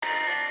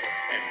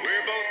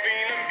We're both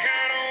feeling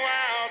kind of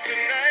wild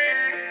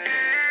tonight.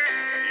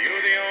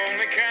 You're the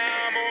only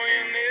cowboy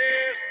in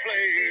this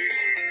place.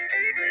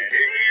 And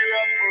if you're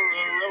up for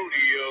a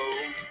rodeo,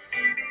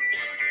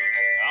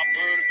 I'll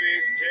put a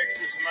big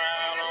Texas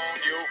smile on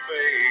your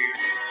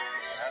face.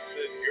 I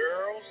said,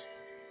 girls,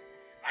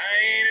 I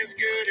ain't as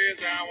good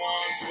as I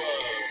once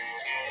was.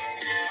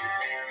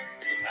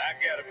 I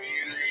got a few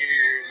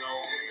years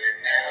on me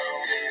now,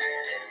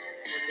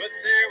 but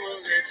there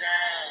was a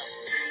time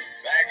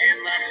back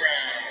in my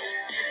prime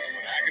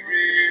when I could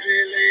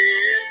really lay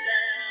it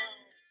down.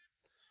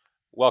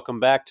 Welcome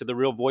back to the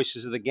Real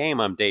Voices of the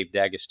Game. I'm Dave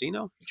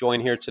Dagostino,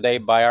 joined here today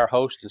by our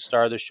host and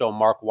star of the show,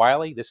 Mark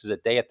Wiley. This is A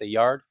Day at the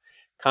Yard,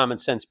 Common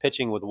Sense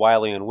Pitching with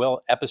Wiley and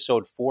Will,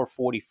 episode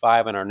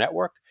 445 on our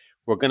network.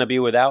 We're going to be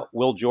without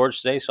Will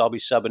George today, so I'll be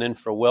subbing in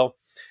for Will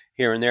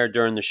here and there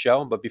during the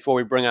show. But before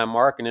we bring on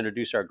Mark and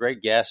introduce our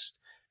great guest,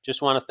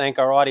 just want to thank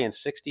our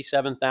audience,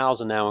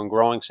 67,000 now and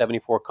growing,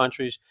 74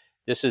 countries.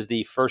 This is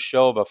the first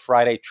show of a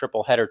Friday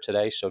triple header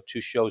today, so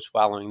 2 shows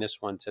following this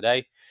one today.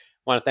 I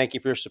want to thank you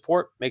for your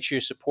support. Make sure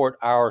you support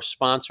our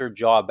sponsor,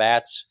 Jaw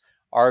Bats.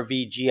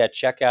 RVG at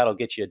checkout will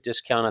get you a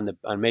discount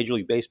on Major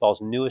League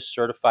Baseball's newest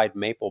certified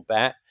maple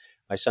bat.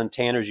 My son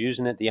Tanner's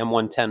using it, the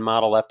M110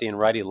 model, lefty and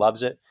righty,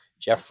 loves it.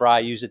 Jeff Fry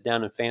used it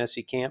down in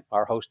fantasy camp,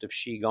 our host of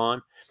She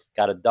Gone.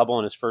 Got a double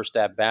in his first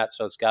at bat,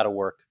 so it's got to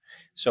work.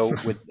 So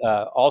with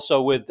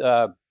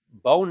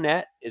Bow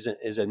Net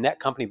is a net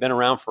company, been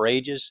around for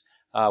ages.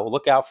 We'll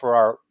look out for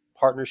our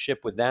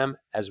partnership with them,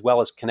 as well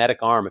as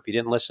Kinetic Arm. If you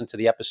didn't listen to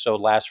the episode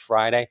last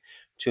Friday,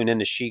 tune in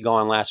to She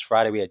Gone last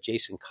Friday. We had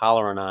Jason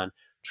Colleran on.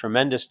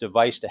 Tremendous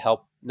device to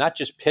help not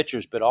just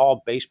pitchers, but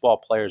all baseball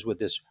players with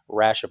this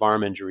rash of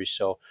arm injuries.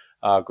 So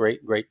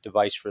great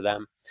device for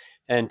them.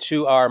 And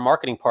to our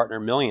marketing partner,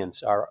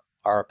 Millions, our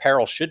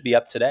apparel should be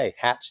up today.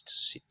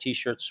 Hats,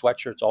 T-shirts,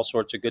 sweatshirts, all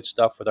sorts of good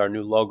stuff with our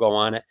new logo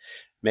on it.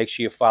 Make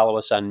sure you follow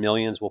us on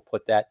Millions. We'll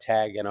put that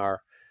tag in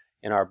our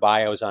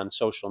bios on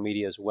social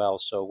media as well.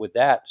 So with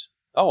that,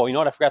 you know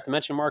what? I forgot to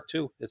mention, Mark,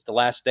 too. It's the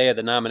last day of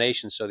the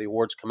nominations, so the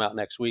awards come out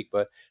next week.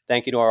 But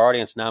thank you to our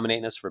audience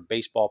nominating us for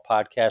Baseball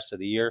Podcast of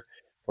the Year,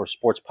 for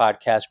Sports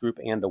Podcast Group,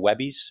 and the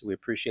Webbies. We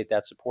appreciate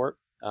that support.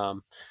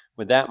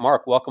 With that,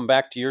 Mark, welcome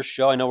back to your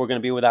show. I know we're going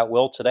to be without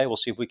Will today. We'll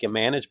see if we can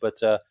manage, but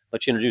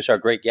let you introduce our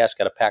great guest.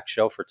 Got a packed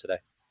show for today.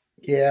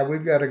 Yeah,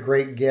 we've got a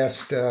great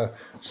guest.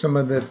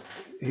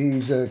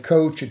 He's a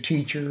coach, a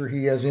teacher.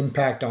 He has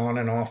impact on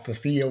and off the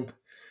field.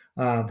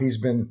 He's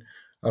been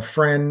a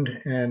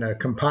friend and a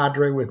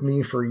compadre with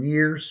me for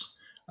years.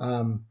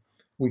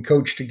 We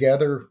coached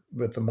together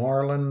with the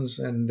Marlins,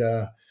 and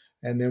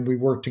then we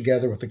worked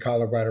together with the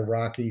Colorado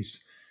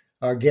Rockies.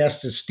 Our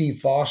guest is Steve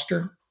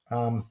Foster.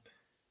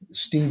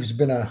 Steve's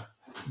been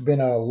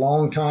a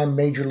long-time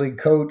major league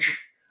coach,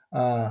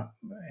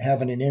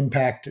 having an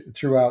impact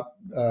throughout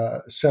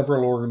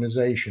several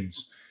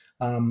organizations.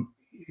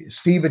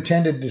 Steve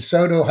attended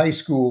DeSoto High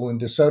School in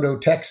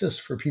DeSoto, Texas.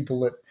 For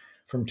people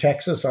from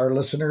Texas, our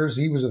listeners,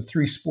 he was a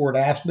 3-sport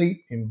athlete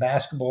in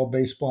basketball,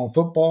 baseball, and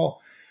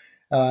football.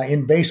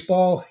 In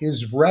baseball,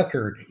 his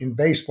record in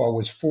baseball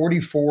was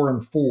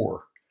 44-4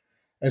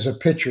 as a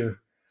pitcher,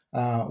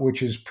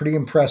 which is pretty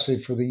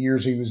impressive for the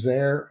years he was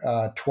there.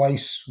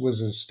 Twice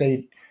was a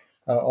state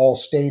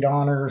all-state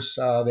honors.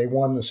 They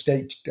won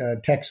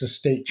the Texas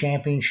State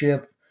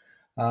Championship.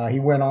 He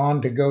went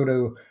on to go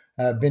to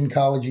Benn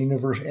College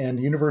and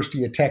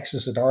University of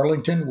Texas at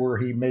Arlington, where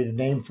he made a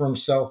name for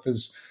himself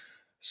as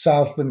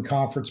Southland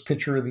Conference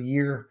Pitcher of the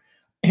Year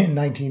in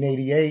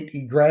 1988.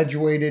 He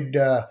graduated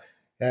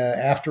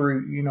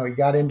after he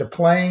got into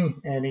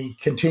playing, and he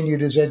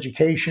continued his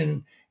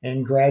education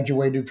and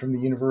graduated from the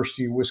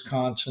University of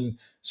Wisconsin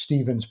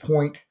Stevens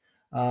Point,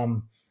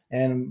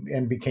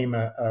 and became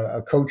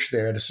a coach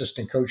there, an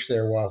assistant coach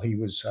there while he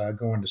was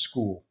going to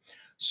school.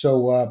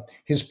 So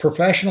his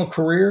professional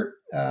career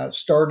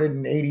started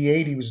in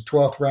 '88. He was a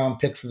 12th round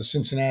pick for the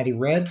Cincinnati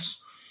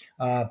Reds.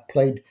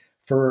 Played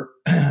for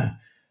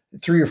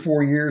 3 or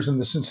 4 years in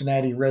the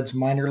Cincinnati Reds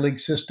minor league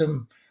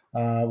system,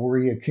 where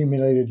he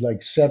accumulated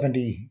like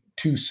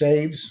 72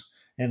 saves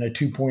and a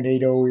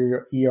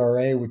 2.80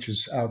 ERA, which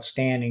is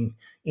outstanding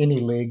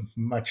any league,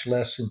 much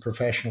less in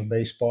professional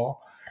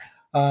baseball.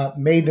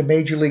 Made the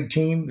major league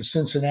team,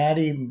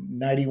 Cincinnati,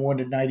 91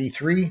 to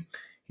 93.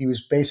 He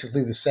was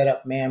basically the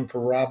setup man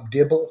for Rob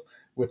Dibble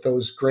with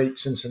those great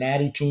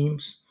Cincinnati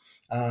teams.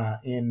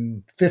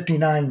 In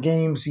 59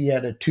 games, he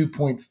had a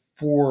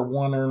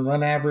 2.41 earned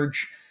run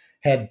average,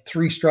 had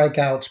 3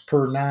 strikeouts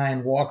per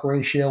 9 walk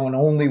ratio, and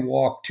only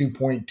walked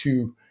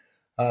 2.2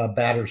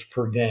 batters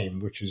per game,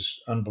 which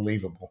is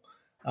unbelievable.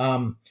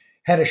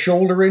 Had a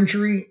shoulder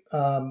injury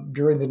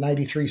during the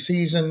 93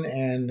 season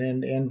and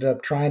then ended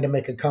up trying to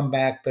make a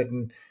comeback, but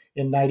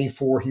in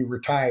 94 he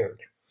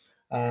retired.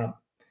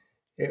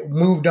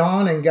 Moved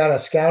on and got a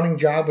scouting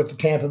job with the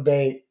Tampa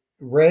Bay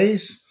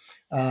Rays.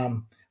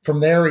 From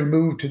there, he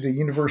moved to the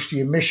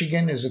University of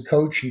Michigan as a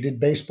coach. He did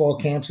baseball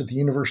camps at the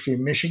University of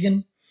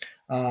Michigan.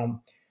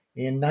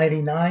 In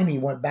 99, he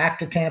went back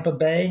to Tampa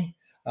Bay,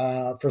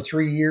 for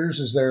 3 years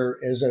as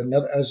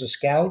a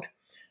scout.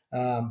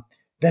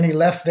 Then he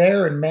left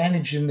there and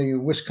managed in the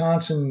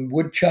Wisconsin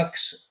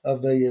Woodchucks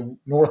of the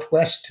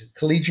Northwest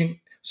Collegiate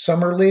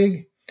Summer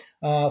League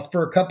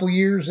for a couple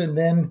years, and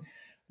then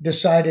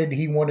decided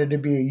he wanted to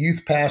be a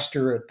youth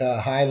pastor at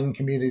Highland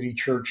Community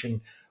Church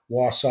in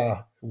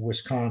Wausau,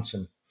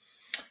 Wisconsin.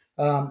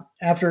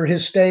 After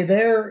his stay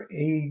there,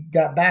 he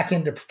got back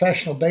into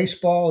professional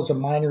baseball as a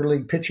minor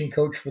league pitching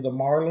coach for the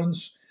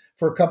Marlins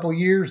for a couple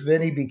years.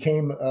 Then he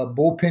became a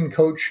bullpen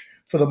coach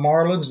for the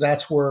Marlins.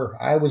 That's where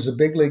I was a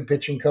big league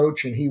pitching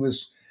coach, and he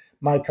was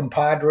my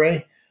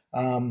compadre.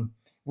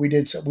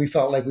 We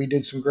felt like we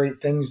did some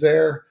great things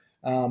there.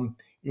 And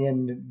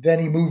then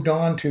he moved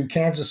on to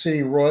Kansas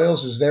City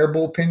Royals as their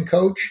bullpen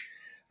coach,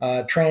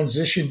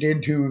 transitioned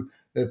into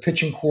the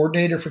pitching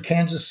coordinator for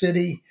Kansas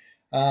City.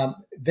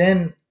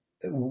 Then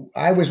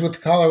I was with the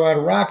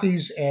Colorado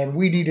Rockies, and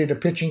we needed a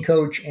pitching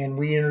coach, and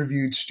we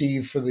interviewed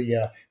Steve for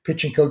the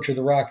pitching coach of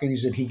the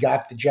Rockies, and he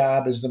got the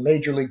job as the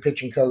major league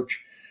pitching coach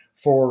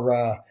for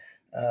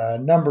a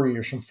number of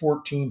years, from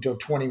 14 till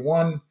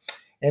 21.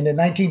 And in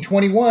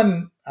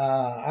 1921,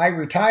 I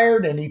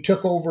retired, and he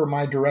took over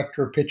my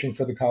director of pitching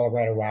for the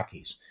Colorado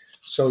Rockies.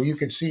 So you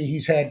could see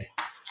he's had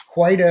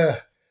quite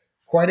a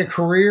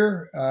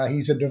career.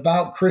 He's a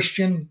devout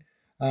Christian.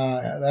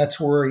 That's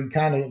where he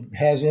kind of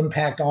has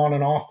impact on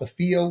and off the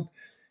field.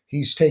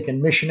 He's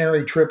taken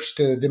missionary trips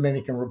to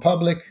Dominican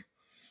Republic.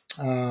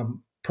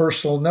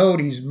 Personal note,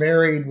 he's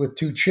married with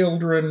 2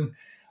 children.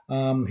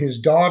 His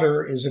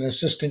daughter is an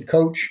assistant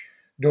coach.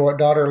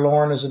 Daughter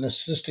Lauren is an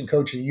assistant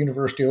coach at the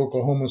University of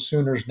Oklahoma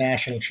Sooners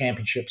National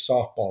Championship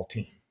softball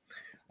team.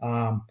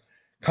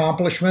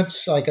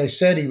 Accomplishments, like I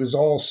said, he was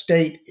all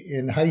state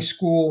in high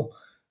school,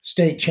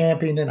 state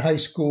champion in high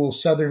school,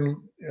 Southland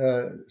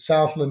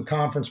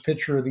Conference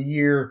Pitcher of the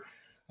Year.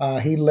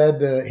 He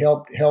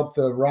helped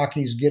the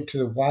Rockies get to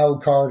the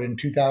wild card in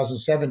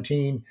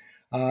 2017,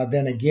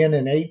 then again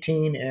in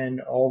 18,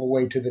 and all the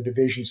way to the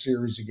division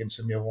series against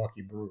the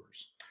Milwaukee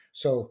Brewers.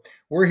 So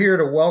we're here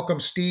to welcome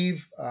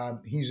Steve.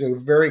 He's a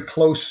very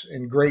close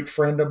and great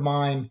friend of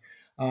mine.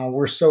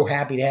 We're so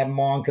happy to have him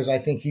on because I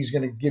think he's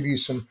going to give you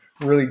some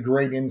really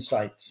great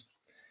insights.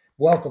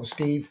 Welcome,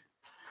 Steve.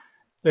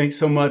 Thanks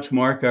so much,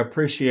 Mark. I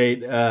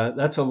appreciate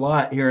that's a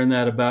lot hearing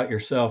that about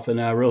yourself,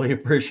 and I really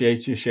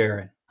appreciate you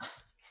sharing.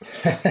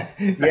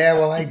 Yeah,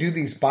 well, I do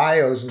these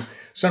bios, and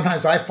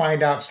sometimes I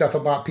find out stuff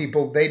about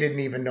people they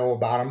didn't even know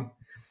about them,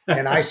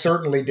 and I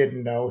certainly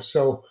didn't know.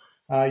 So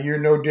you're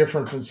no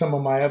different than some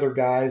of my other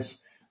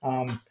guys.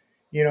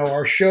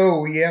 Our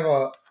show, we have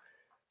a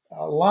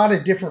lot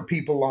of different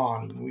people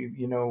on.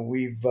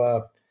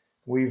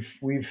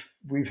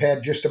 We've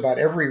had just about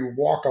every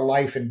walk of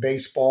life in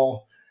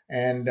baseball,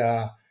 and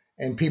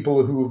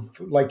people who,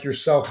 like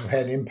yourself, have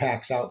had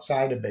impacts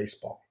outside of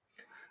baseball.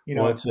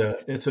 Well,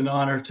 it's an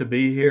honor to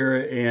be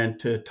here and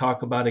to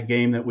talk about a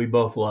game that we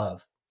both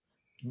love.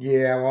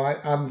 Yeah, well,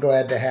 I'm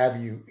glad to have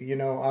you.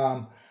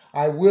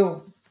 I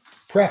will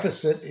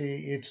preface it.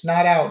 It's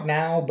not out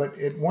now, but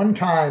at one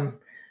time,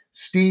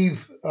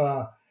 Steve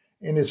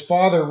and his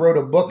father wrote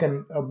a book,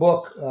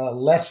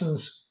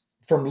 Lessons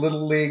from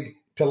Little League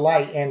to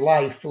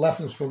Life,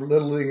 Lessons from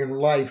Little League and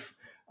Life.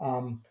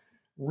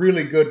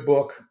 Really good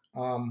book.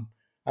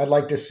 I'd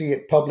like to see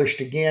it published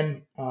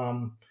again.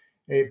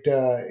 We're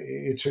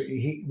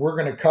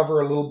going to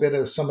cover a little bit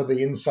of some of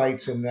the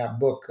insights in that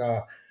book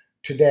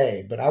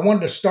today. But I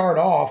wanted to start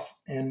off,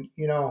 and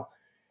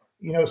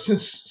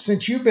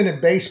since you've been in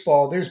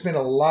baseball, there's been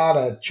a lot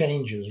of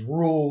changes,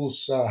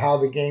 rules, how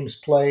the game's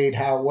played,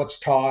 what's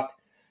taught.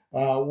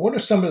 What are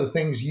some of the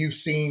things you've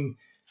seen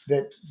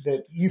that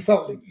you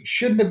felt like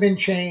shouldn't have been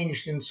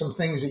changed, and some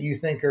things that you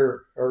think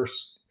are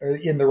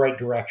in the right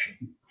direction?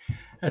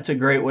 That's a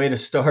great way to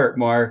start,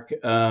 Mark.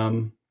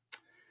 I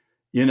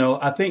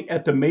think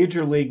at the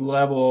major league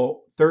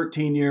level,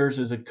 13 years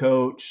as a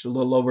coach, a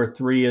little over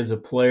 3 as a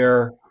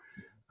player,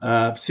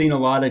 I've seen a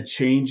lot of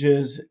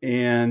changes.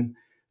 And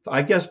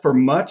I guess for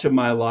much of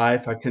my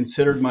life, I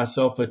considered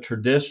myself a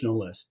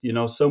traditionalist,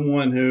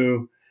 someone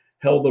who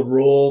held the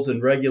rules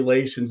and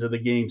regulations of the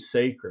game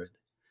sacred.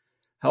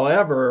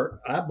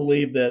 However, I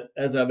believe that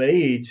as I've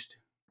aged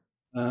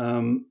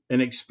and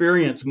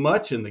experienced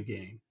much in the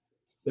game,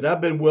 that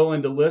I've been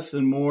willing to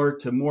listen more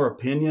to more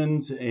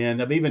opinions,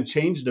 and I've even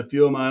changed a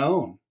few of my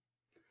own.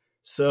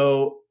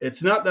 So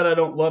it's not that I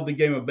don't love the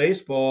game of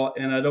baseball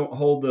and I don't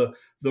hold the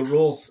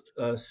rules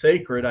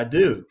sacred. I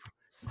do.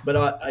 But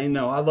I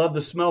love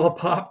the smell of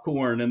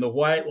popcorn and the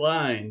white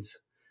lines,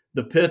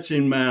 the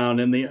pitching mound,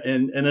 and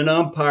an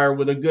umpire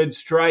with a good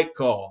strike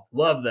call.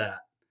 Love that.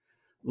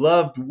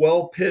 Loved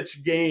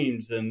well-pitched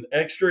games and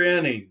extra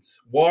innings,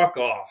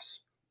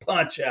 walk-offs,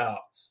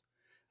 punch-outs.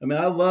 I mean,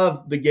 I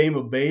love the game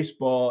of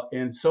baseball,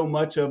 and so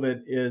much of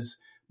it has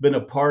been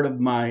a part of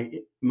my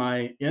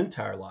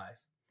entire life.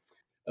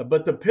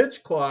 But the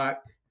pitch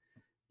clock,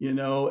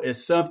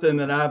 is something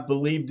that I've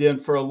believed in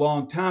for a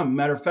long time.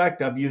 Matter of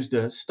fact, I've used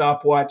a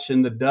stopwatch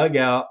in the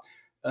dugout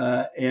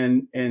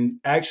and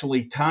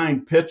actually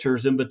timed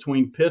pitchers in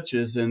between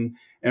pitches and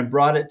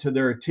brought it to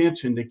their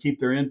attention to keep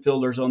their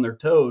infielders on their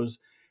toes.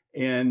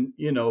 And,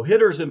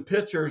 hitters and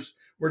pitchers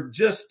were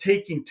just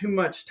taking too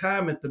much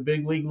time at the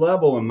big league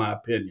level, in my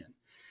opinion.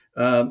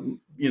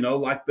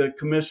 Like the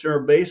commissioner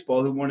of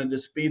baseball who wanted to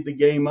speed the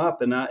game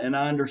up. And I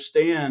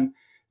understand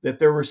that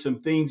there were some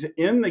things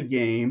in the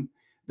game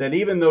that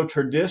even though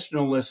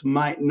traditionalists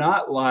might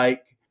not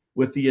like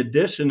with the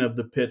addition of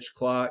the pitch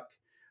clock,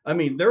 I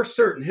mean, there are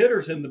certain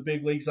hitters in the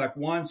big leagues like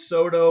Juan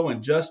Soto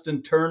and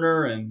Justin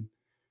Turner and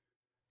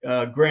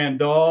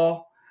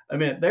Grandal. I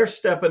mean, they're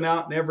stepping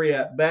out in every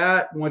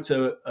at-bat once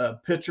a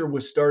pitcher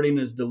was starting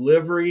his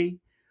delivery.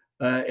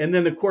 And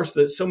then, of course,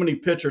 so many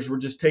pitchers were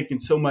just taking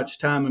so much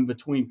time in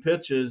between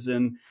pitches,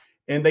 and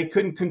they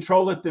couldn't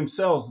control it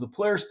themselves. The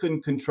players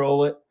couldn't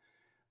control it.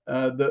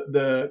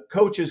 The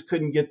coaches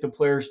couldn't get the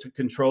players to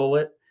control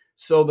it.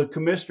 So the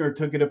commissioner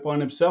took it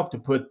upon himself to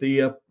put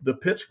the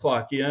pitch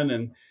clock in.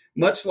 And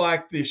much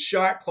like the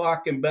shot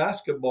clock in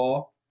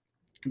basketball,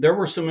 there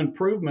were some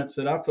improvements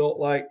that I felt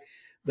like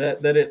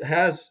that it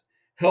has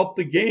helped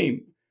the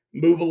game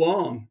move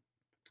along.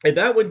 And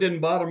that one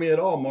didn't bother me at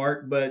all,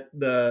 Mark, but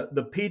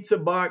the pizza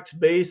box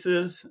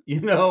bases,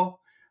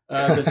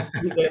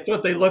 that's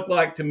what they look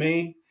like to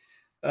me.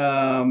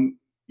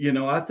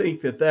 I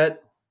think that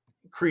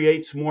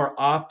creates more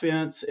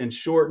offense and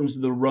shortens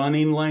the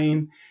running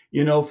lane,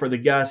 for the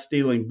guys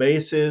stealing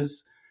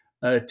bases,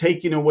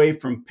 taking away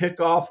from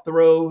pickoff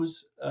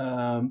throws,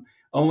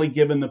 only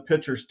giving the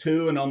pitchers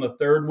 2. And on the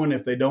third one,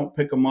 if they don't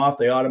pick them off,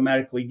 they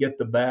automatically get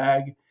the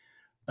bag.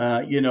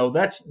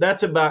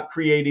 That's about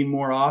creating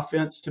more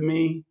offense to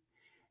me.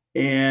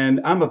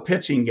 And I'm a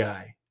pitching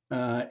guy.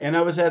 And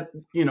I was at,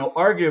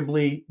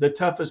 arguably the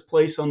toughest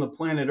place on the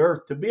planet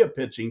Earth to be a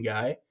pitching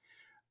guy.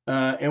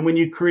 And when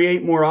you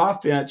create more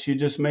offense, you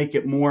just make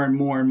it more and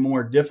more and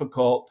more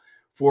difficult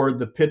for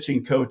the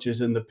pitching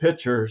coaches and the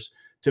pitchers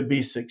to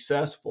be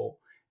successful.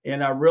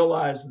 And I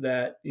realized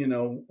that,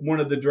 one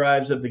of the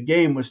drives of the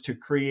game was to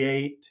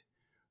create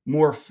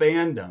more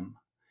fandom.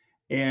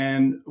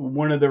 And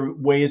one of the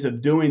ways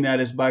of doing that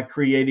is by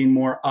creating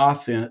more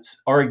offense,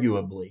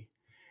 arguably.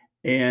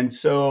 And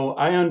so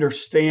I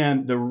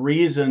understand the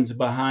reasons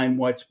behind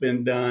what's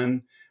been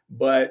done.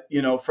 But,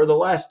 for the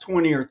last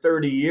 20 or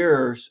 30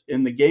 years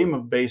in the game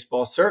of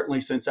baseball, certainly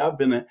since I've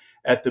been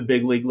at the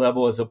big league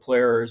level as a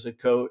player or as a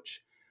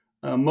coach,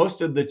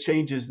 most of the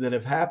changes that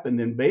have happened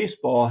in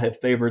baseball have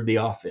favored the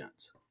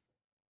offense.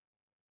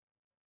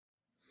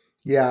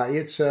 Yeah,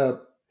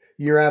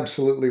 you're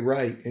absolutely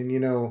right.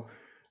 And,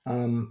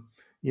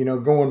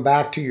 going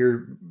back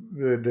to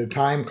the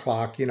time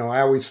clock,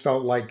 I always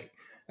felt like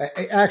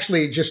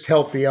actually it just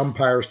helped the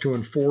umpires to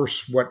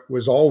enforce what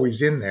was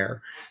always in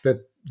there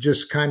that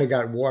just kind of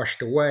got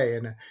washed away.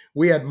 And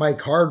we had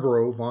Mike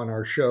Hargrove on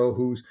our show,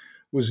 who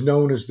was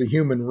known as the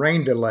human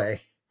rain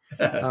delay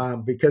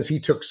because he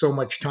took so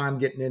much time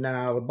getting in and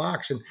out of the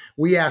box. And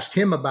we asked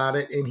him about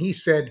it. And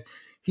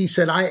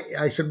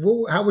I said,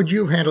 well, how would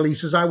you have handled it? He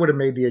says, I would have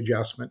made the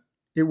adjustment.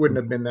 It wouldn't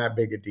have been that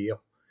big a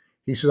deal.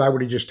 He says, I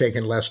would have just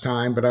taken less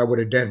time, but I would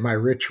have done my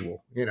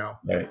ritual,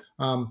 right.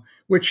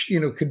 Which,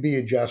 could be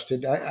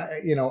adjusted.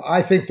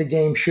 I think the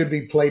game should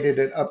be played at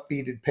an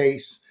upbeat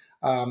pace.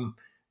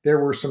 There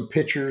were some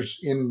pitchers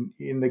in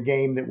the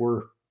game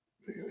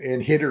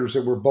and hitters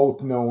that were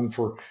both known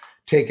for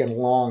taking a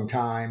long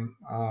time.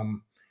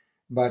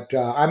 But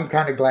I'm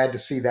kind of glad to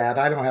see that.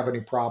 I don't have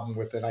any problem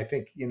with it. I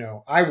think,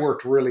 I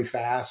worked really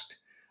fast.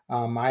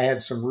 I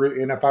had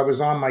and if I was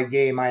on my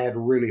game, I had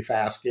really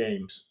fast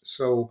games.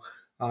 So,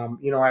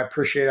 I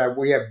appreciate it.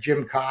 We have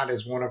Jim Cott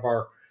as one of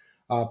our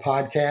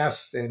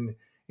podcasts, and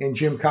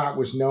Jim Cott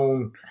was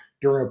known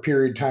during a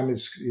period of time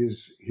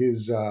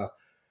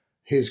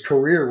his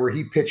career where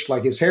he pitched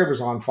like his hair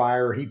was on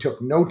fire. He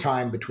took no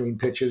time between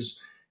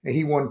pitches, and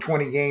he won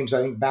 20 games,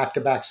 I think,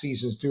 back-to-back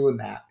seasons doing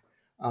that.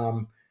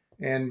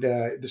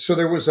 So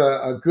there was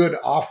a good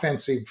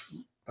offensive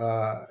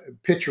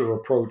pitcher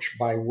approach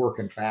by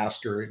working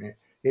faster, and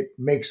it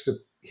makes the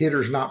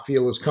hitters not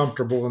feel as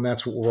comfortable, and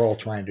that's what we're all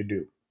trying to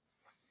do.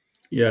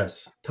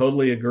 Yes,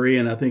 totally agree.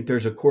 And I think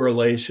there's a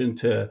correlation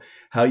to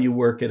how you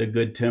work at a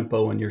good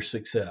tempo and your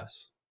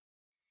success.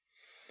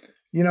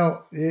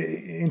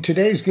 In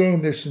today's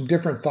game, there's some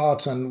different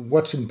thoughts on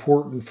what's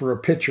important for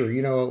a pitcher.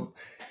 A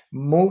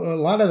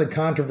lot of the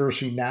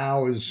controversy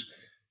now is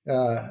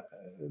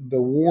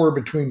the war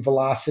between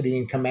velocity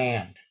and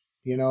command.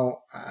 You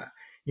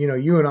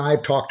and I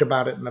have talked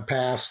about it in the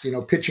past.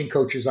 Pitching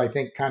coaches, I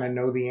think, kind of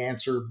know the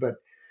answer. But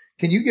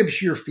can you give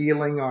us your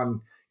feeling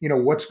on,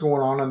 what's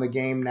going on in the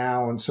game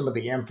now and some of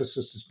the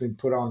emphasis that's been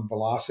put on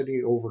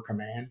velocity over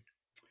command?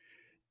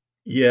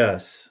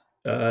 Yes.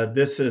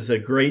 This is a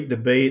great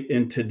debate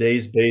in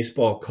today's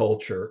baseball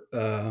culture,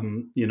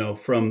 from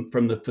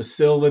the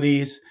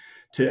facilities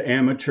to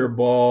amateur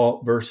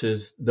ball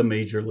versus the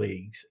major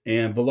leagues.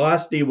 And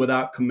velocity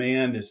without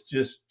command is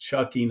just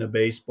chucking a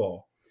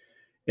baseball.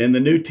 And the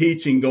new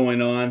teaching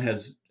going on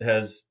has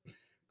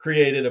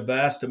created a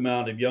vast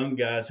amount of young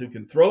guys who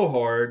can throw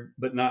hard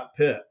but not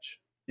pitch.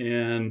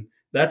 And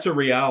that's a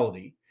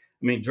reality.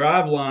 I mean,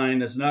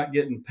 Driveline is not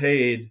getting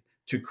paid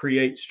to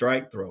create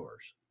strike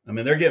throwers. I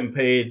mean, they're getting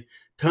paid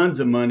tons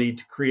of money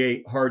to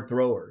create hard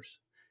throwers.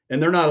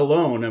 And they're not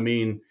alone. I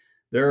mean,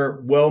 there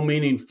are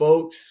well-meaning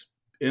folks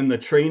in the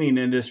training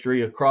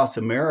industry across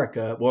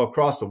America, well,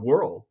 across the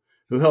world,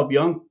 who help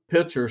young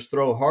pitchers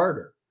throw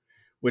harder,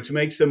 which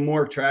makes them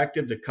more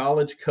attractive to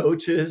college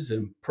coaches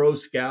and pro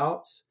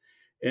scouts.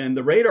 And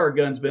the radar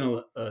gun's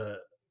been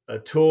a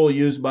tool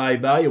used by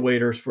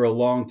evaluators for a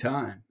long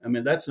time. I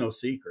mean, that's no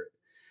secret.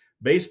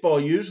 Baseball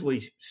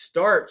usually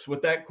starts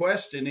with that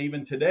question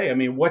even today. I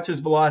mean, what's his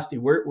velocity?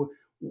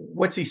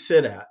 What's he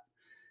sit at?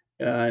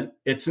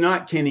 It's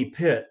not, can he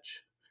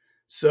pitch?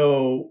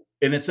 So,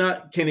 and it's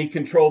not, can he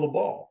control the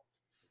ball?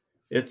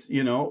 It's,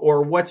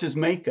 or what's his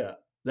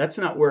makeup? That's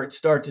not where it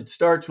starts. It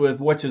starts with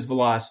what's his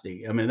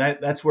velocity. I mean,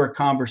 that's where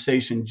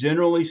conversation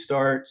generally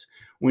starts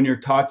when you're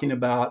talking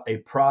about a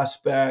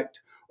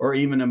prospect or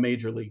even a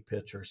major league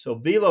pitcher. So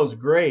velo's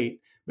great,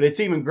 but it's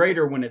even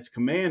greater when it's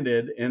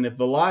commanded. And if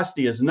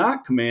velocity is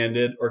not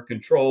commanded or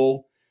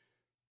controlled,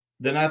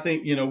 then I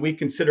think, we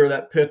consider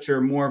that pitcher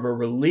more of a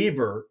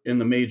reliever in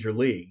the major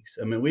leagues.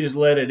 I mean, we just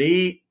let it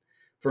eat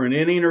for an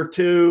inning or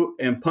two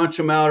and punch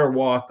them out or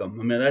walk them.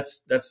 I mean,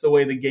 that's the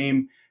way the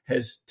game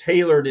has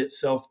tailored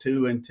itself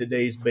to in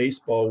today's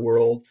baseball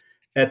world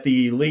at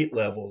the elite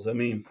levels. I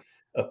mean,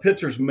 a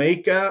pitcher's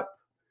makeup,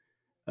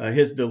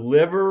 his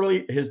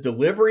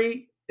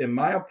delivery, in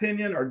my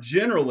opinion, are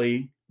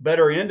generally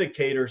better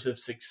indicators of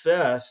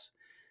success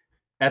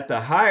at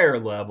the higher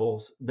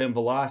levels than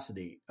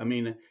velocity. I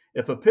mean,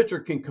 if a pitcher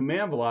can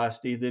command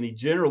velocity, then he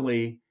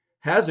generally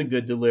has a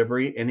good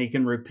delivery and he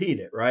can repeat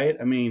it, right?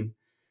 I mean,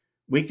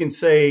 we can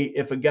say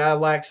if a guy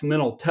lacks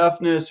mental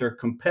toughness or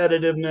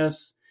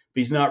competitiveness, if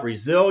he's not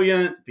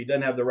resilient, if he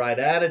doesn't have the right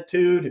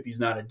attitude, if he's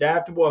not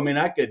adaptable. I mean,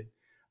 I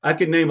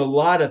could name a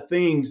lot of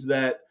things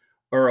that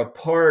are a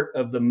part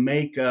of the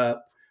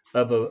makeup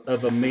of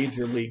a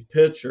major league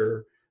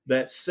pitcher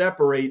that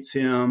separates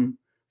him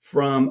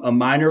from a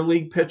minor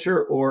league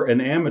pitcher or an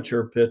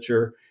amateur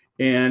pitcher.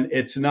 And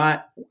it's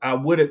not, I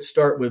wouldn't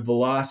start with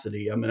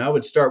velocity. I mean, I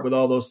would start with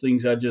all those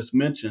things I just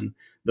mentioned: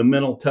 the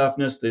mental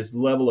toughness, his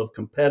level of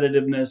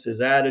competitiveness, his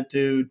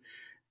attitude,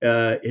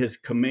 his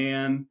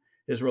command,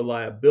 his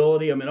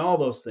reliability. I mean, all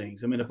those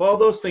things. I mean, if all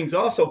those things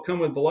also come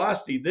with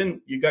velocity,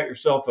 then you got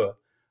yourself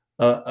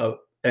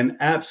an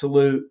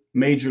absolute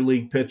major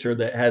league pitcher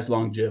that has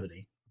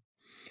longevity.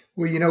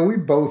 Well, we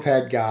both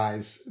had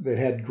guys that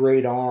had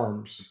great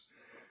arms,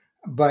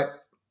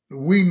 but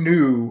we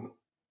knew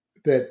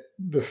that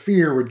the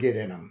fear would get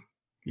in them.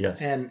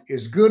 Yes. And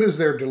as good as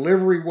their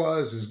delivery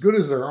was, as good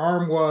as their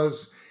arm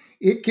was,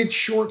 it gets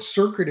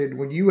short-circuited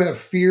when you have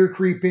fear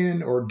creep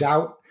in or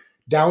doubt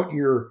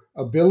your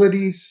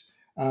abilities.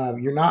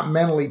 You're not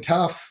mentally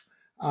tough.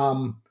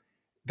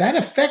 That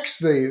affects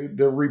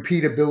the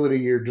repeatability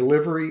of your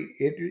delivery.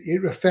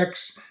 It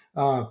affects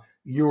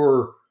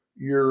your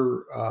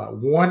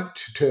want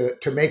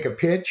to make a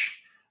pitch,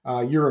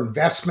 your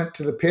investment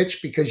to the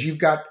pitch, because you've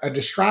got a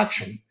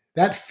distraction.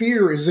 That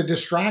fear is a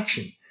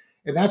distraction.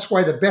 And that's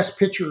why the best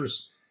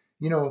pitchers,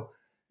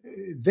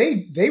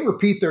 they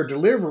repeat their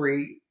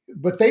delivery,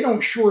 but they don't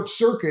short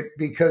circuit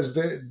because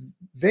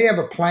they have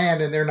a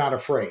plan and they're not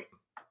afraid.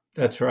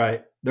 That's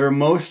right. They're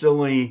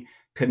emotionally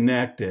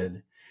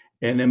connected,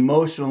 and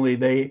emotionally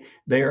they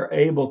are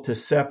able to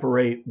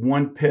separate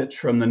one pitch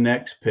from the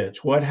next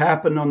pitch. What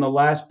happened on the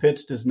last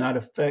pitch does not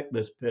affect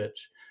this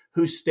pitch.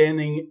 Who's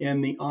standing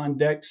in the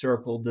on-deck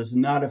circle does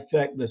not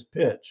affect this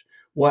pitch.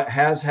 What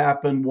has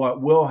happened,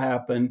 what will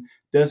happen,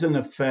 doesn't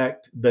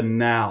affect the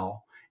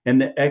now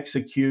and the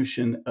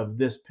execution of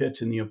this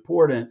pitch, and the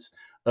importance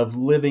of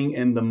living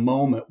in the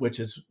moment,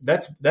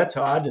 that's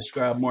how I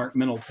describe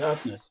mental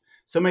toughness.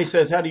 Somebody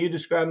says, how do you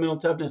describe mental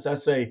toughness? I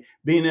say,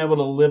 being able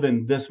to live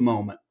in this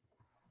moment.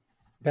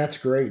 That's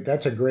great.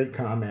 That's a great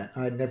comment.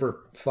 I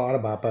never thought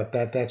about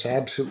that. That's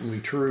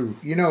absolutely true.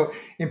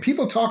 And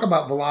people talk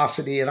about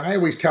velocity, and I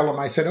always tell them,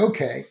 I said,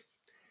 okay,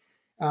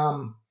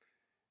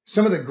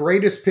 some of the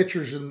greatest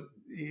pitchers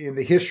in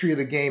the history of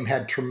the game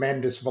had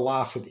tremendous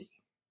velocity.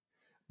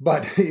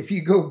 But if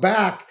you go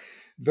back,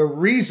 the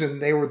reason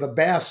they were the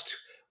best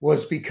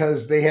was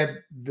because they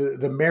had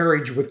the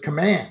marriage with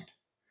command.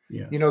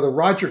 Yeah. The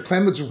Roger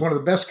Clemens was one of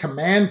the best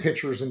command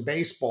pitchers in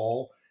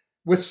baseball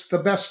with the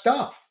best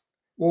stuff.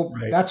 Well,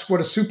 right. That's what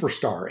a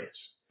superstar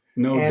is.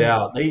 No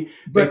doubt. They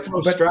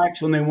throw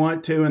strikes when they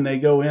want to, and they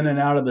go in and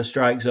out of the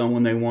strike zone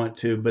when they want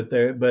to.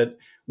 But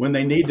when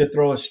they need to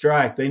throw a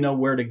strike, they know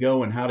where to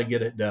go and how to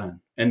get it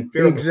done. And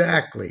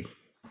exactly.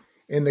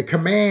 And the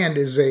command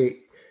is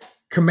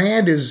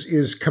command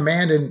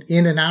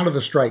in and out of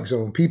the strike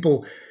zone.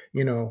 People,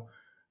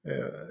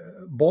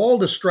 ball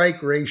to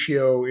strike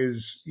ratio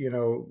is,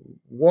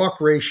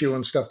 walk ratio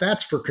and stuff.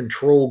 That's for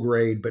control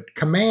grade. But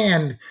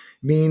command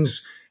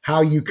means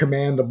how you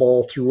command the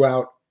ball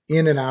throughout,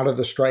 in and out of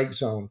the strike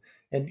zone.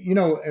 And,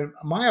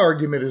 my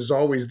argument is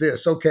always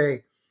this: okay,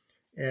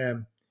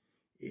 can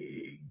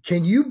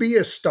you be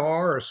a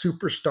star, a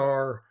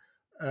superstar,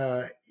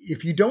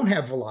 if you don't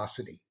have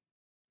velocity,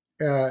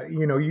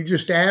 you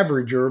just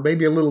average or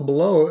maybe a little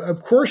below.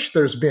 Of course,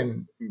 there's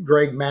been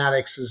Greg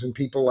Maddoxes and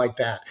people like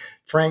that,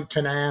 Frank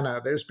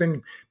Tanana. There's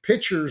been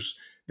pitchers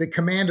that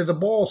commanded the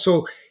ball.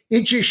 So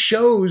it just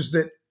shows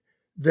that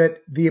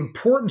the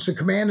importance of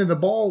commanding the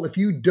ball, if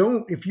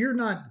you're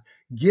not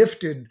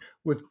gifted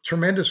with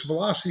tremendous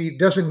velocity, it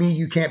doesn't mean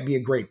you can't be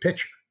a great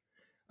pitcher.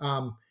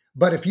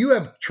 But if you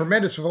have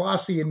tremendous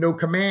velocity and no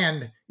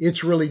command,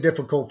 it's really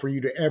difficult for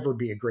you to ever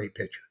be a great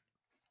pitcher.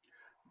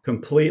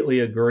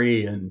 Completely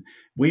agree. And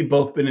we've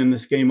both been in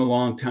this game a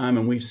long time,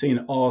 and we've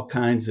seen all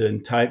kinds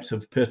and types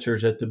of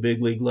pitchers at the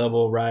big league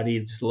level,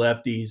 righties,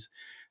 lefties,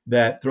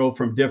 that throw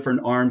from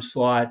different arm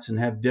slots and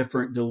have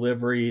different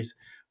deliveries,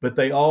 but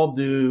they all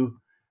do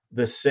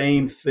the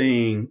same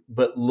thing,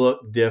 but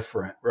look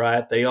different,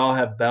 right? They all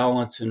have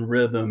balance and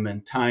rhythm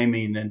and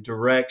timing and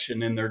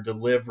direction in their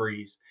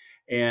deliveries.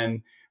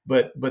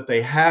 But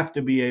they have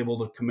to be able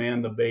to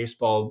command the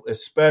baseball,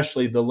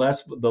 especially the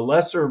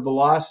lesser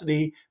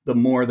velocity, the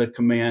more the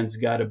command's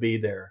got to be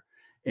there.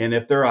 And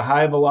if they're a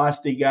high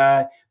velocity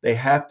guy, they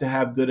have to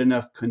have good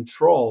enough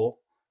control,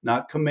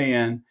 not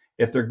command,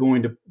 if they're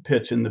going to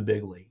pitch in the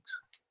big leagues.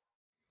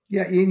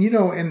 Yeah,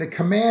 and the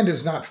command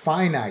is not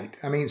finite.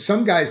 I mean,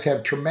 some guys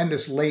have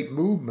tremendous late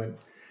movement,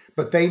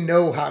 but they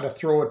know how to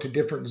throw it to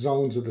different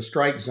zones of the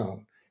strike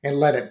zone and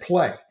let it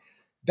play.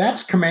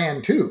 That's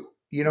command too.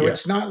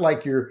 It's not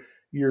like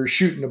you're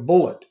shooting a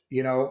bullet.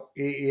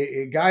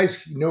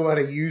 Guys know how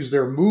to use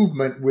their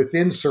movement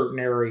within certain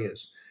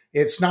areas.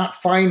 It's not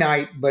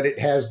finite, but it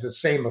has the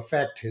same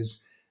effect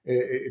as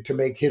to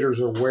make hitters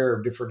aware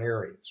of different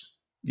areas.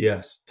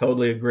 Yes,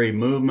 totally agree.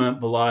 Movement,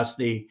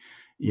 velocity,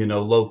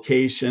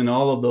 location,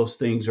 all of those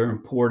things are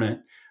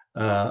important,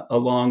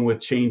 along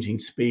with changing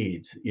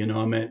speeds.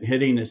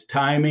 Hitting is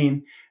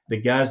timing. The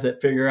guys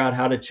that figure out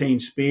how to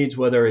change speeds,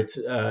 whether it's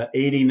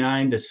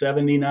 89 to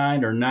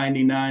 79 or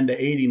 99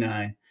 to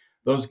 89,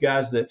 those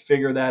guys that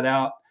figure that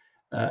out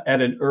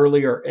at an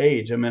earlier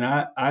age. I mean,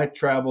 I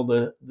travel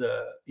the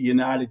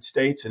United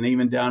States and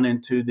even down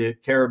into the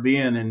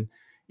Caribbean. And,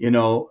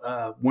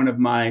 one of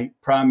my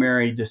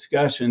primary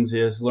discussions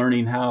is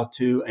learning how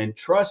to and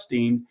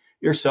trusting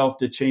yourself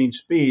to change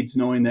speeds,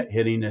 knowing that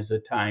hitting is a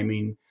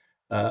timing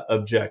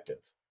objective.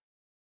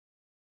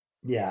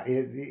 Yeah,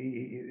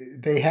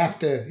 they have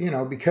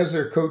to, because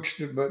they're coached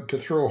to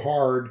throw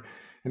hard,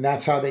 and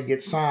that's how they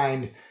get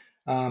signed.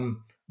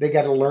 They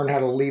got to learn how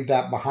to leave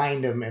that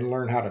behind them and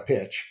learn how to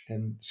pitch.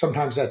 And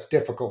sometimes that's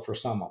difficult for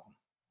some of them.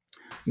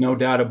 No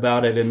doubt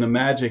about it. And the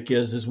magic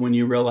is when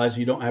you realize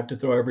you don't have to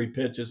throw every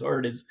pitch as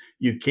hard as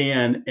you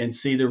can and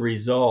see the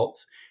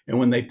results. And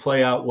when they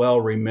play out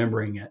well,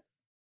 remembering it.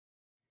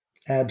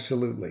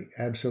 Absolutely.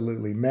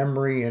 Absolutely.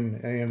 Memory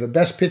and the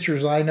best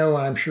pitchers I know,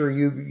 and I'm sure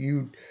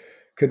you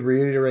could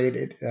reiterate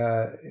it.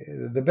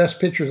 The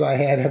best pitchers I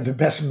had have the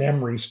best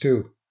memories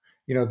too.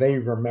 They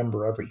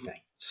remember everything.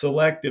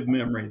 Selective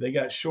memory. They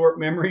got short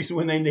memories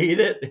when they need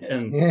it,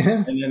 and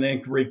then they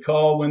can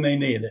recall when they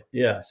need it.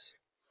 Yes.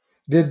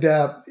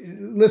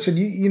 Listen,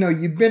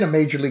 you've been a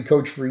major league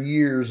coach for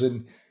years,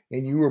 and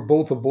you were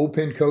both a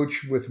bullpen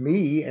coach with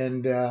me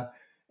and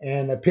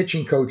a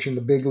pitching coach in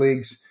the big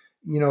leagues.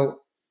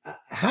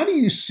 How do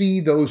you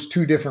see those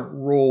two different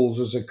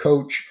roles as a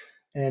coach?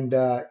 And,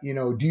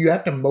 do you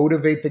have to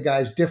motivate the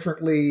guys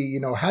differently?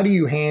 How do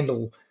you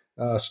handle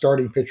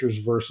starting pitchers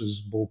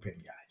versus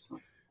bullpen guys?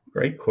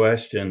 Great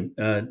question.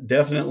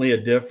 Definitely a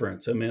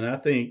difference. I mean, I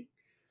think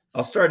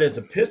I'll start as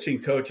a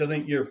pitching coach. I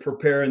think you're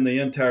preparing the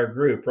entire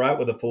group, right,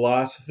 with a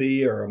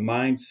philosophy or a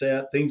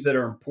mindset, things that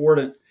are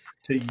important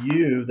to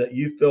you that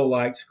you feel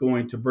like is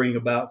going to bring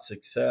about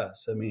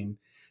success. I mean,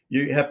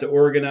 you have to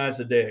organize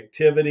the day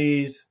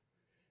activities.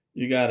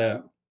 You got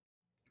to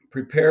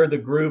prepare the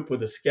group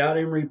with a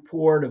scouting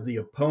report of the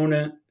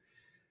opponent.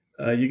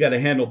 You got to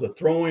handle the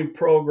throwing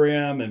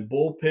program and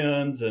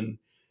bullpens, and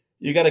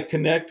you got to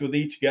connect with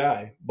each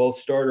guy, both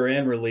starter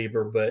and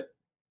reliever. But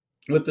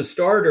with the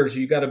starters,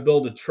 you got to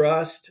build a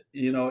trust.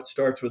 It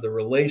starts with a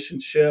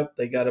relationship.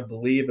 They got to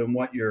believe in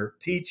what you're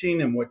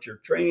teaching and what you're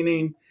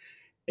training.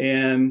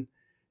 And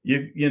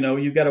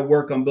you got to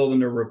work on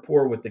building a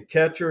rapport with the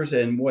catchers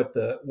and what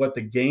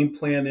the game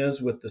plan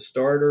is with the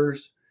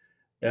starters,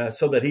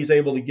 so that he's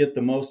able to get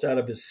the most out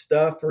of his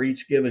stuff for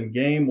each given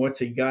game. What's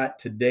he got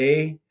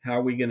today? How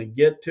are we going to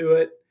get to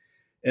it?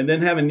 And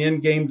then having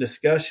in-game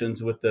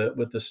discussions with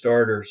the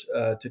starters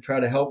to try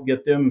to help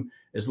get them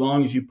as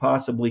long as you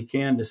possibly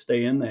can to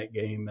stay in that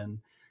game,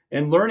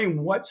 and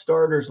learning what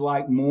starters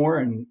like more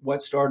and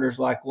what starters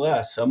like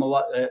less. A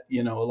lot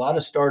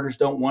of starters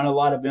don't want a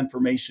lot of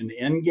information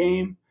in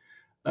game,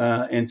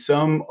 and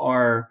some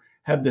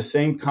have the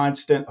same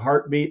constant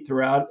heartbeat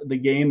throughout the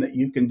game that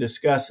you can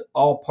discuss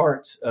all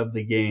parts of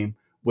the game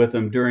with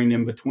them during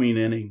in between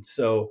innings.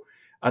 So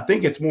I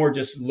think it's more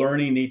just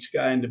learning each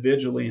guy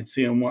individually and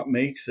seeing what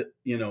makes it,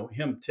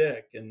 him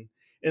tick. And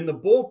in the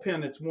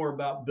bullpen, it's more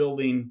about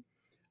building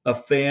a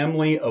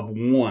family of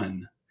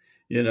one,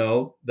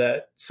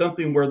 that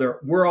something where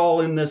we're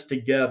all in this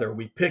together.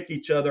 We pick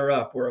each other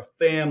up. We're a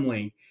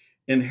family.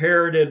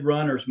 inherited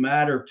runners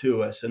matter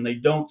to us, and they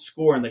don't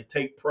score, and they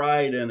take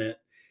pride in it.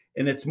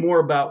 And it's more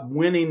about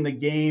winning the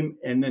game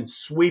and then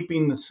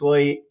sweeping the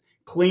slate,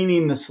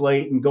 cleaning the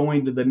slate, and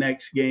going to the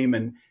next game.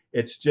 And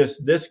it's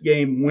just this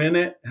game, win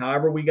it.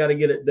 However we got to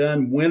get it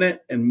done, win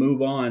it and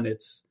move on.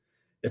 It's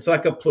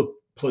like a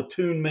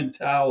platoon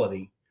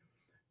mentality.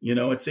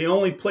 It's the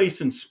only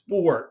place in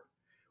sport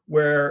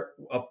where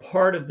a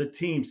part of the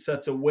team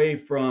sets away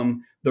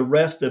from the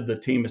rest of the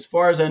team. As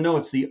far as I know,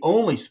 it's the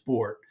only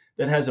sport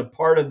that has a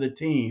part of the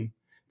team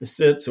that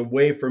sits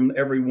away from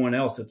everyone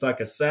else. It's like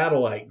a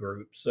satellite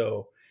group.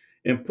 So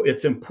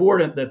it's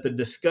important that the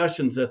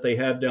discussions that they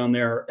have down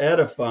there are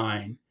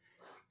edifying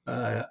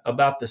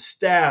about the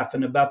staff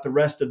and about the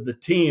rest of the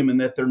team,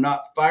 and that they're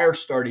not fire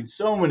starting.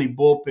 So many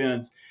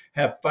bullpens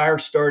have fire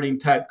starting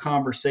type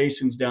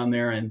conversations down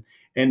there, and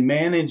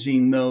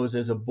managing those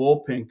as a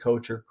bullpen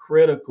coach are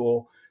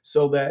critical,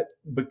 so that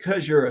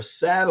because you're a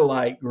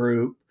satellite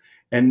group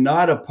and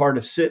not a part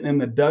of sitting in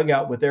the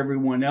dugout with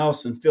everyone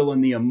else and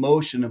feeling the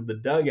emotion of the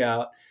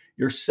dugout,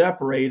 you're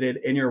separated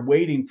and you're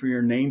waiting for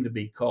your name to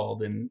be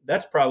called. And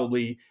that's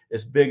probably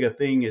as big a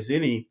thing as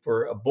any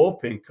for a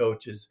bullpen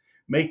coach, is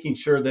making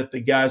sure that the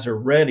guys are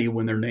ready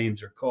when their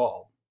names are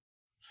called.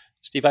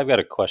 Steve, I've got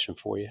a question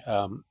for you.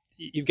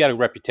 You've got a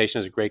reputation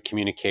as a great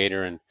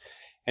communicator, and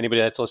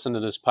anybody that's listened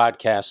to this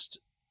podcast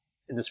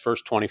in this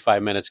first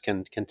 25 minutes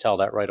can tell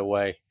that right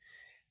away.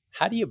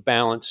 How do you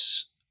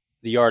balance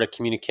the art of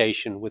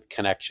communication with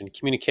connection?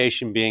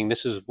 Communication being,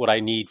 this is what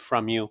I need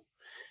from you.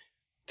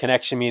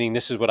 Connection meaning,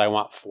 this is what I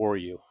want for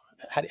you.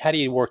 How do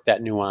you work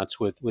that nuance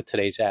with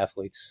today's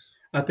athletes?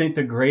 I think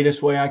the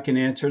greatest way I can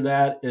answer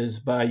that is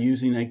by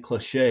using a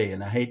cliche,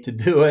 and I hate to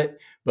do it,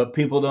 but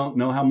people don't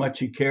know how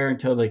much you care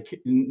until they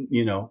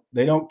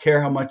don't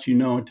care how much you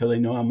know until they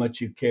know how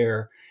much you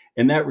care.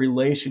 And that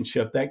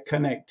relationship, that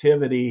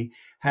connectivity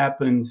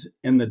happens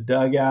in the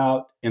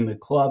dugout, in the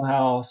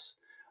clubhouse,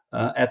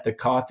 at the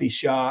coffee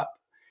shop.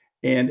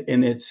 And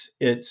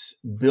it's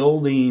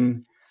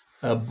building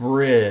a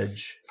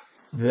bridge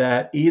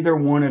that either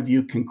one of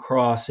you can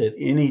cross at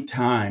any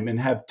time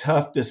and have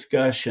tough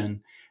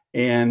discussion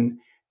and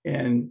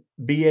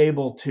be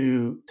able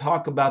to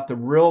talk about the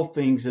real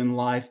things in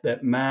life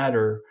that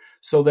matter,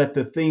 so that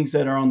the things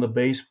that are on the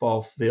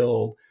baseball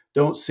field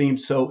don't seem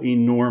so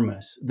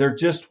enormous. They're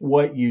just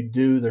what you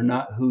do. They're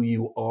not who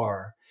you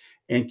are.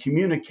 And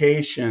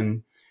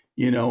communication,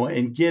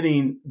 and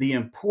getting the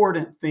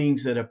important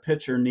things that a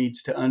pitcher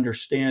needs to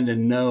understand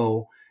and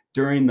know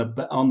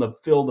on the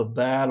field of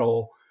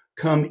battle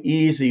come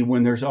easy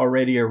when there's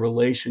already a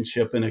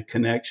relationship and a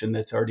connection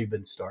that's already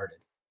been started.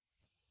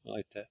 I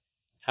like that.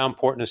 How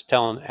important is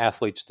telling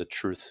athletes the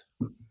truth?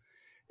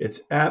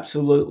 It's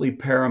absolutely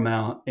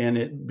paramount,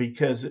 and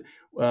because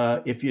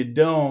if you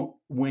don't,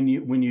 when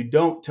you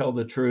don't tell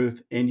the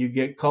truth and you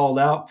get called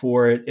out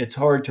for it, it's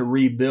hard to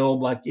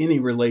rebuild, like any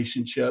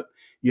relationship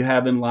you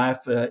have in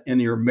life, in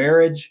your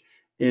marriage,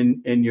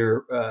 in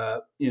your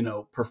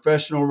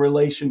professional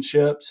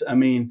relationships. I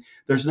mean,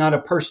 there's not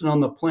a person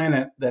on the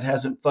planet that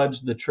hasn't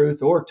fudged the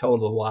truth or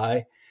told a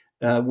lie.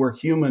 We're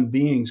human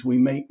beings. We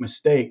make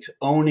mistakes.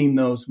 Owning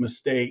those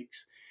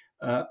mistakes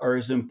are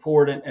as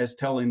important as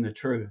telling the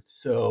truth.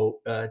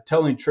 So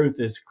telling truth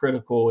is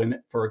critical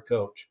for a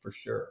coach, for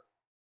sure.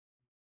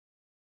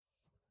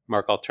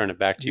 Mark, I'll turn it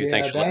back to you.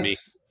 Thanks for letting me.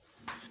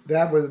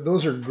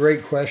 Those are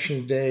great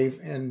questions, Dave,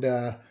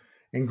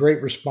 and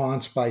great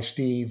response by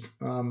Steve.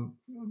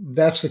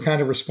 That's the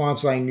kind of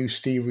response I knew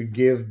Steve would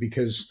give,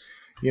 because,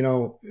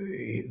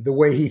 the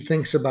way he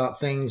thinks about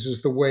things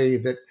is the way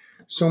that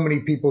so many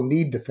people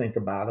need to think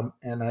about them.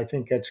 And I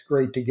think that's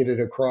great to get it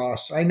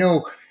across. I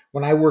know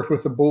when I worked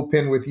with the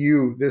bullpen with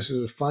you, this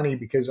is funny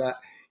because I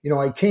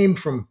came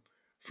from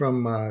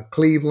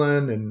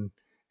Cleveland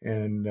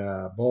and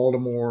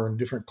Baltimore and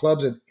different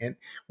clubs. And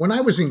when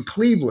I was in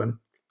Cleveland,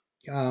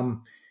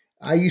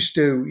 I used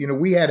to,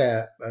 we had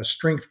a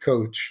strength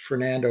coach,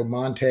 Fernando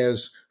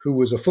Montez, who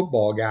was a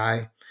football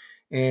guy.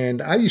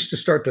 And I used to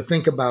start to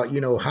think about,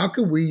 how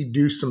could we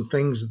do some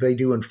things that they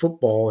do in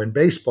football and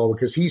baseball?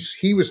 Because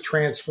he was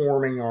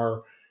transforming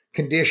our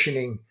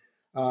conditioning,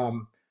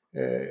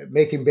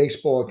 making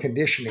baseball a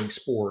conditioning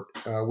sport,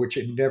 which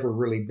had never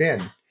really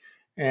been.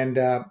 And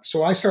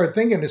so I started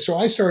thinking, so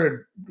I started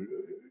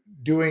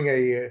doing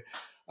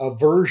a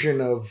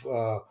version of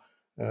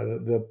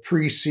the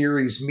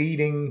pre-series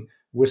meeting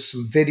with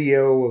some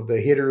video of the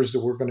hitters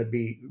that we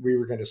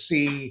were going to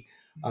see,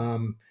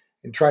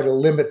 and try to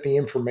limit the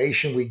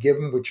information we give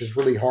them, which is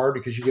really hard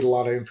because you get a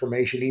lot of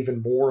information,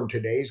 even more in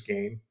today's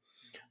game.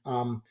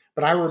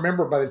 But I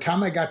remember by the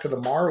time I got to the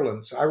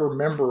Marlins,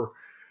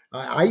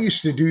 I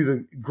used to do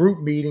the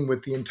group meeting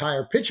with the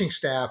entire pitching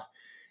staff.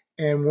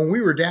 And when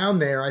we were down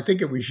there, I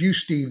think it was you,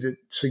 Steve, that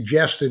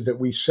suggested that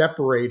we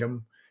separate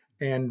them.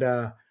 And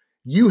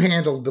you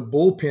handled the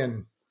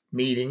bullpen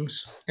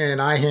meetings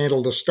and I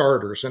handled the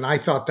starters. And I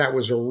thought that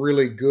was a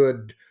really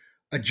good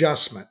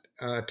adjustment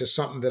to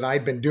something that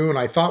I'd been doing.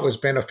 I thought was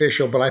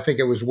beneficial, but I think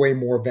it was way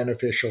more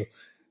beneficial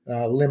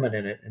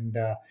limiting it.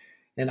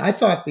 And I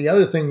thought the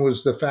other thing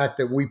was the fact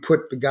that we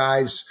put the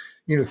guys,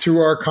 through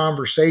our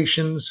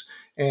conversations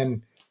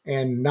and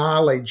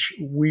knowledge,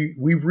 we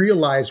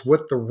realized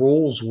what the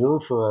roles were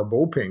for our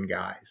bullpen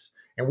guys.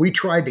 And we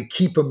tried to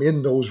keep them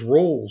in those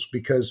roles,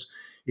 because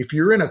if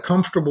you're in a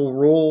comfortable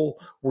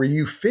role where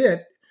you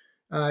fit,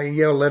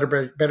 you have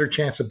a better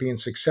chance of being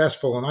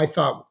successful. And I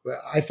thought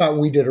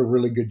we did a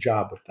really good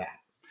job with that.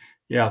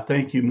 Yeah,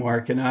 thank you,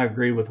 Mark. And I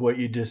agree with what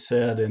you just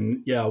said.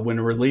 And yeah, when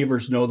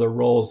relievers know their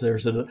roles,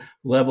 there's a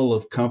level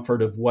of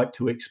comfort of what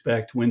to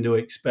expect, when to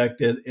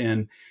expect it,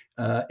 and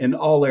in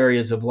all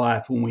areas of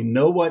life. When we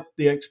know what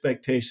the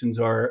expectations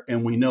are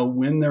and we know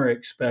when they're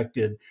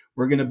expected,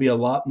 we're going to be a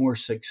lot more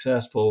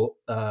successful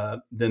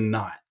than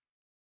not.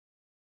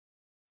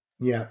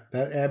 Yeah,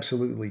 that's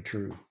absolutely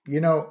true.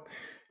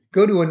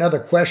 Go to another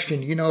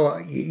question.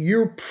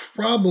 You're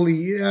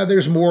probably,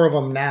 there's more of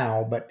them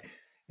now, but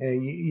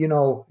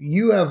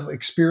you have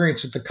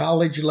experience at the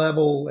college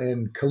level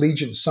and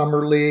collegiate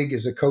summer league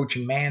as a coach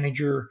and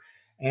manager.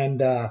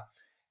 And,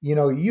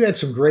 you had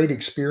some great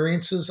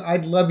experiences.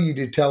 I'd love you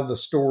to tell the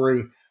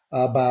story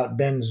about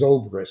Ben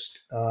Zobrist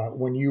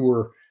when you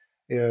were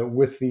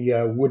with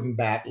the Wooden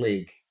Bat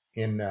League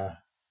in the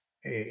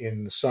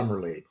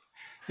summer league.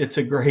 It's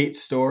a great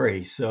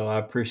story, so I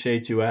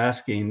appreciate you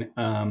asking.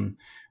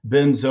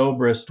 Ben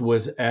Zobrist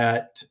was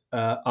at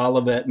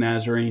Olivet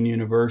Nazarene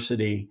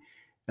University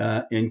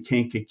in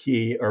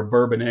Kankakee or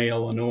Bourbonnais,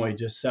 Illinois,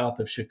 just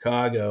south of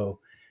Chicago.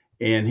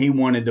 And he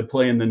wanted to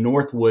play in the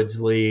Northwoods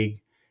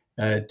League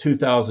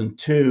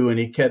 2002. And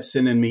he kept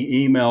sending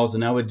me emails,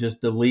 and I would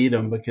just delete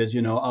them because,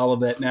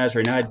 Olivet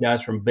Nazarene, I had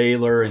guys from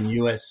Baylor and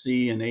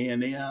USC and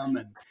A&M,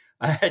 and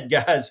I had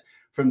guys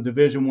from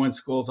Division I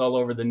schools all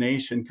over the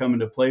nation coming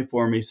to play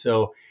for me.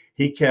 So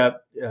he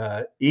kept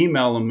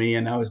emailing me,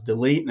 and I was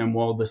deleting them.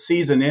 Well, the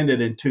season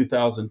ended in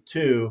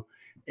 2002,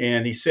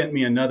 and he sent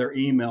me another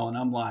email, and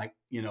I'm like,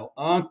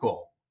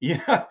 Uncle,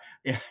 yeah,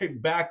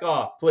 back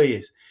off,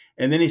 please.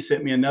 And then he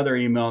sent me another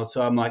email.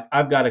 So I'm like,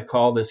 I've got to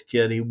call this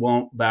kid. He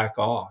won't back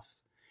off.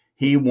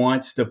 He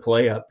wants to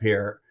play up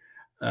here,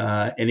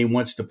 and he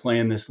wants to play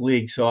in this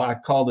league. So I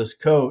called his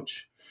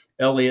coach,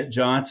 Elliot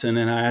Johnson,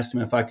 and I asked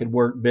him if I could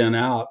work Ben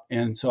out.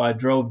 And so I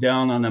drove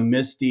down on a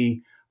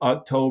misty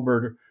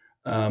October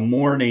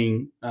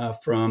morning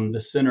from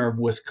the center of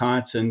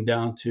Wisconsin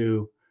down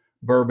to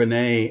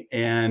Bourbonnais,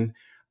 and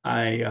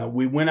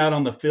we went out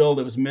on the field.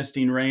 It was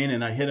misting rain,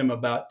 and I hit him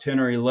about 10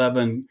 or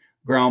 11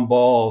 ground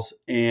balls.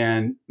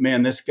 And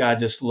man, this guy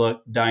just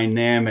looked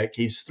dynamic.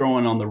 He's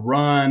throwing on the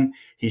run.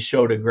 He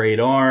showed a great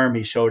arm.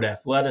 He showed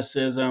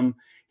athleticism.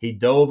 He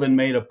dove and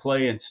made a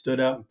play and stood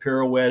up and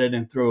pirouetted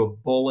and threw a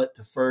bullet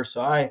to first.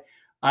 So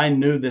I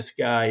knew this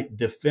guy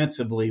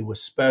defensively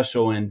was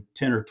special in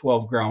 10 or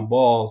 12 ground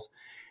balls.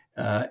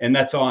 And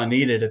that's all I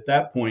needed at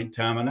that point in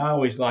time. And I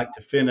always like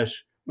to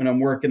finish when I'm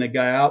working a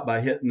guy out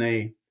by hitting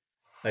a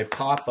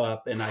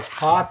pop-up, and I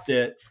popped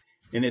it,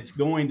 and it's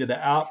going to the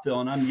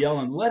outfield, and I'm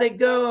yelling, "Let it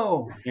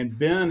go!" And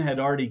Ben had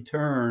already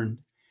turned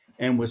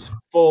and was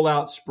full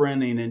out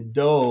sprinting and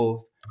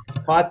dove,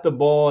 caught the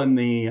ball in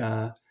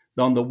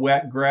on the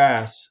wet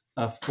grass,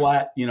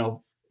 flat,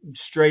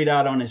 straight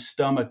out on his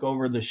stomach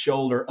over the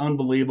shoulder.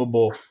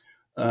 Unbelievable,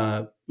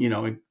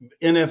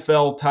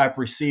 NFL type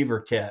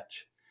receiver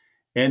catch.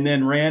 And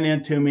then ran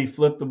into me,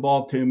 flipped the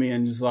ball to me,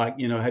 and was like,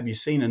 have you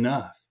seen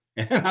enough?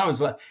 And I was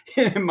like,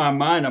 in my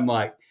mind, I'm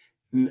like,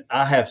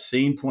 I have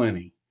seen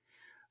plenty.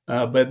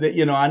 But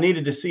I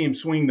needed to see him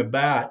swing the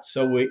bat.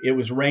 So it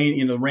was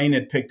rain, the rain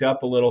had picked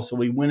up a little. So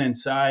we went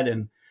inside,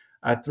 and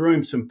I threw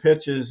him some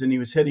pitches, and he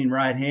was hitting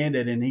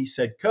right-handed. And he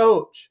said,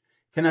 "Coach,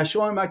 can I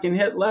show him I can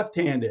hit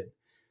left-handed?"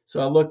 So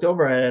I looked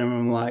over at him,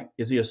 and I'm like,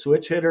 "Is he a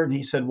switch hitter?" And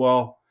he said,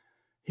 "Well,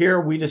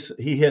 here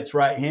he hits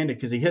right-handed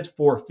because he hits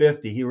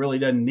 450. He really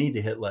doesn't need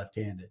to hit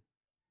left-handed."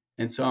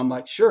 And so I'm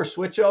like, "Sure,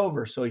 switch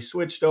over." So he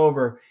switched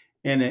over,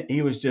 and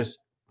he was just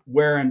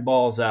wearing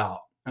balls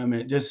out. I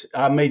mean,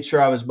 I made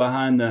sure I was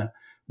behind the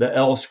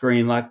L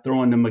screen, like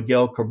throwing the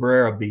Miguel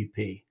Cabrera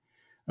BP.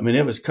 I mean,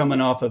 it was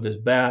coming off of his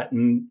bat.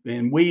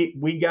 And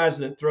we guys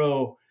that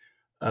throw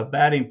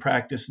batting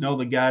practice know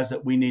the guys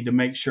that we need to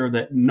make sure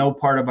that no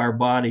part of our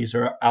bodies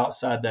are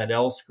outside that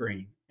L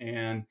screen.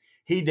 And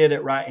he did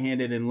it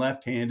right-handed and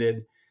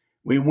left-handed.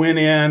 We went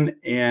in,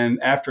 and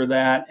after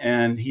that,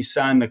 and he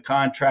signed the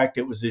contract.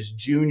 It was his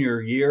junior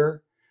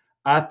year.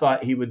 I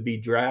thought he would be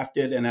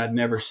drafted, and I'd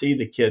never see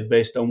the kid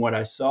based on what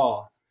I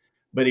saw.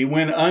 But he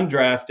went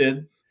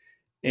undrafted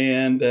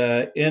and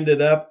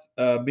ended up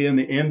being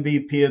the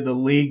MVP of the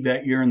league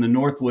that year in the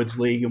Northwoods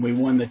League, and we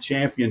won the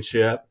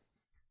championship.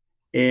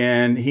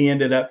 And he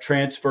ended up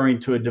transferring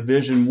to a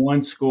Division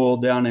I school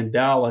down in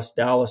Dallas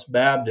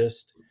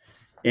Baptist,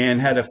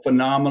 and had a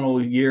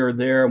phenomenal year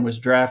there, and was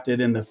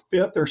drafted in the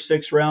 5th or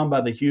 6th round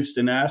by the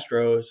Houston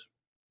Astros.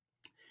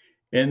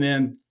 And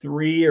then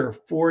 3 or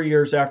 4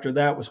 years after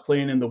that was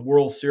playing in the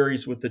World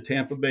Series with the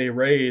Tampa Bay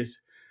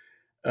Rays,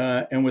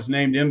 and was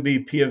named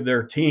MVP of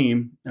their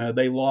team.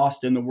 They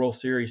lost in the World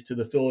Series to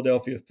the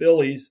Philadelphia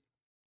Phillies,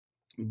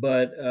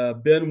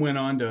 but Ben went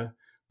on to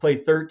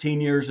played 13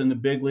 years in the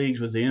big leagues,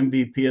 was the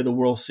MVP of the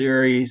World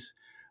Series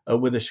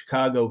with the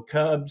Chicago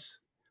Cubs.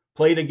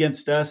 Played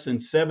against us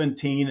in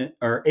 17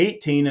 or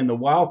 18 in the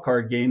wild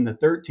card game, the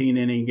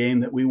 13-inning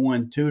game that we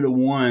won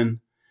 2-1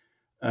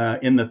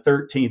 in the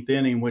 13th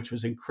inning, which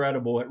was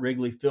incredible at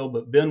Wrigley Field.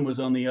 But Ben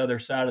was on the other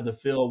side of the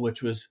field,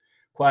 which was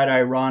quite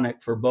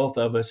ironic for both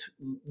of us,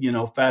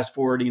 fast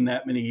forwarding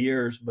that many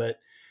years. But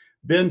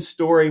Ben's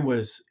story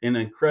was an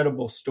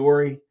incredible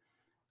story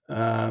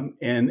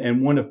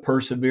and one of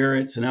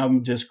perseverance. And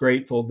I'm just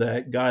grateful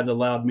that God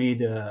allowed me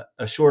to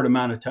a short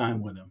amount of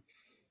time with him.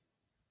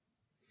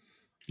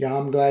 Yeah,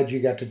 I'm glad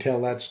you got to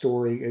tell that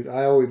story.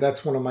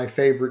 That's one of my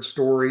favorite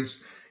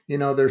stories.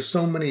 There's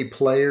so many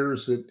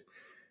players that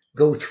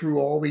go through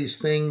all these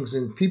things,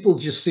 and people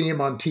just see them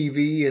on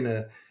TV in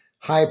a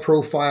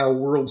high-profile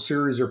World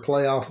Series or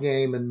playoff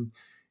game, and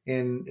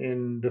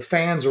the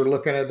fans are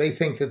looking at it. They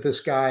think that this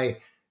guy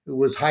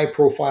was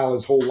high-profile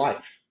his whole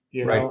life.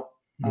 Right.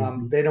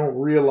 Mm-hmm. They don't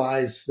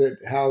realize that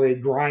how they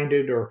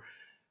grinded or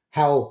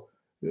how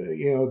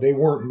they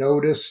weren't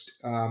noticed.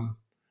 I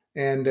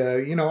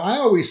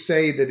always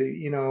say that,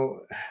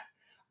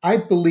 I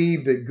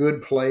believe that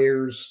good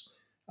players,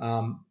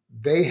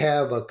 they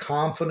have a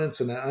confidence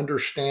and an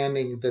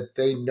understanding that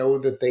they know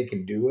that they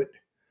can do it.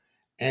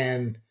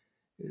 And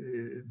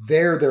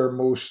they're their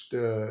most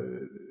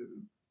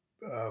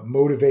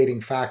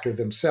motivating factor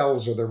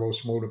themselves, or their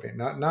most motivating.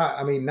 Not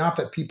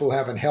that people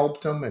haven't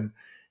helped them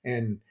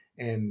and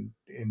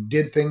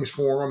did things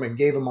for them and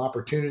gave them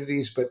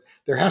opportunities, but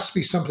there has to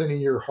be something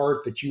in your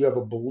heart that you have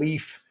a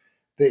belief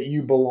that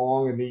you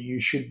belong and that you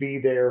should be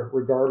there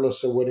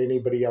regardless of what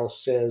anybody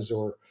else says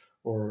or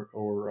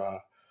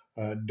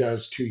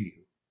does to you.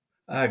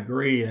 I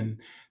agree. And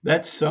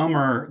that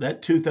summer,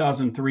 that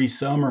 2003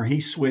 summer,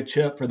 he switched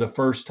hit for the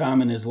first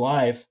time in his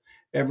life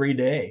every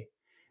day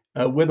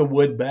with a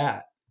wood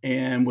bat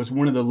and was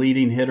one of the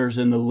leading hitters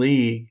in the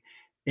league.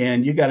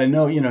 And you got to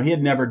know, he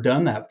had never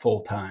done that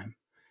full time.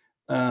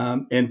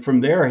 And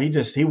from there,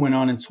 he went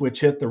on and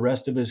switch hit the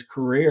rest of his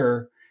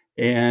career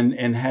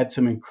and had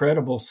some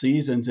incredible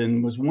seasons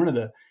and was one of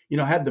the,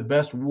 had the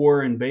best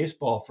WAR in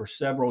baseball for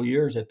several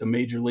years at the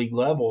major league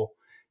level,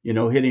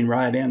 hitting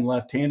right and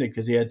left-handed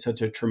because he had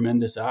such a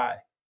tremendous eye.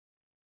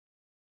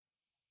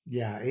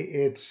 Yeah,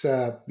 it's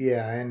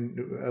and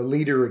a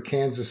leader at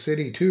Kansas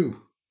City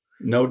too.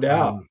 No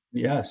doubt.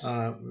 Yes.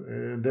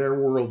 Their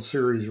World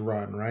Series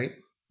run, right?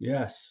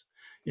 Yes.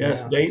 Yeah,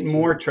 Dayton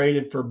Moore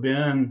traded for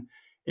Ben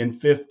in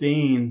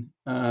 15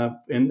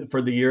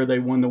 for the year they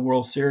won the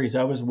World Series.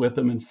 I was with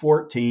them in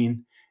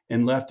 14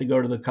 and left to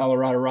go to the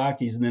Colorado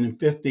Rockies. And then in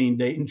 15,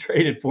 Dayton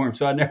traded for him.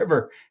 So I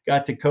never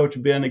got to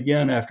coach Ben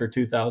again after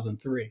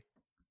 2003.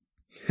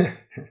 That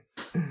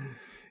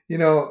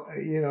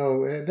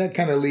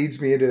kind of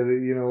leads me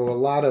into, a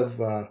lot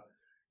of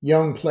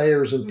young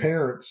players and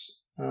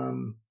parents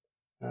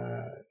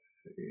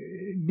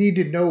need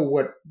to know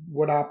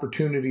what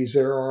opportunities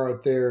there are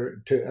out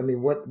there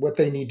what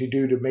they need to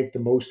do to make the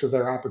most of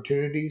their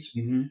opportunities.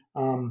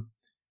 Mm-hmm.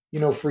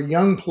 For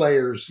young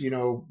players,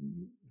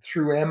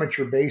 through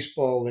amateur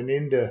baseball and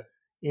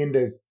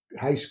into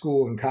high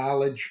school and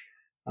college,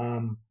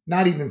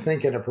 not even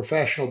thinking of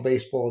professional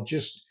baseball,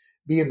 just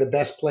being the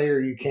best player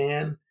you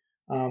can.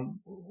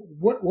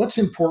 What's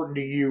important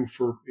to you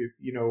for,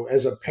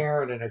 as a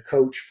parent and a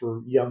coach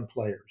for young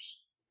players?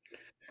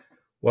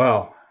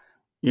 Wow.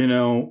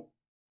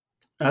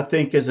 I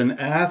think as an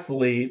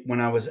athlete, when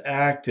I was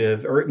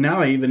active, or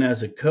now even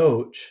as a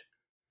coach,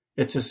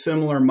 it's a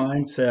similar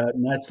mindset.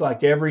 And that's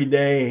like every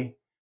day,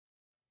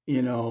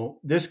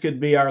 this could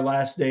be our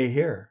last day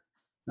here.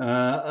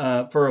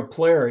 For a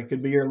player, it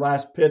could be your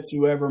last pitch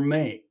you ever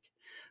make.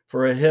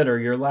 For a hitter,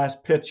 your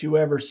last pitch you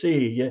ever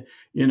see.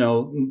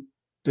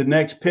 The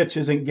next pitch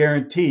isn't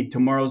guaranteed.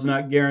 Tomorrow's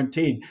not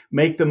guaranteed.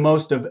 Make the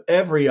most of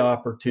every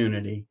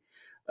opportunity.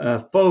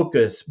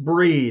 Focus,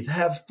 breathe,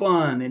 have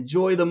fun,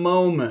 enjoy the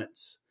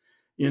moments.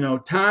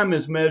 Time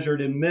is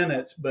measured in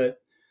minutes, but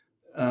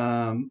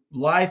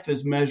life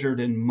is measured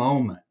in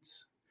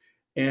moments.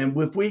 And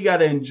if we got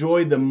to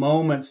enjoy the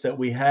moments that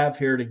we have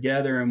here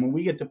together, and when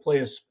we get to play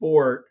a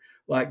sport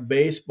like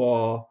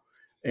baseball,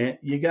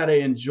 you got to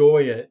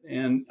enjoy it.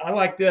 And I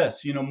like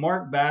this,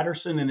 Mark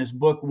Batterson in his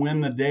book,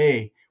 Win the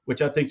Day,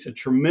 which I think is a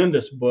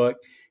tremendous book,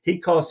 he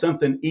calls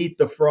something Eat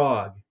the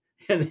Frog.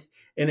 And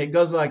it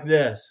goes like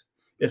this.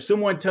 If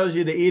someone tells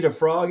you to eat a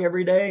frog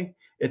every day,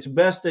 it's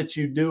best that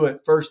you do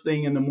it first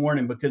thing in the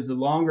morning, because the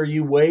longer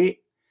you wait,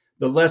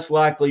 the less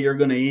likely you're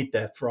going to eat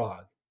that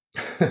frog.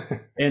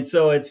 And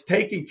so it's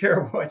taking care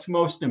of what's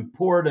most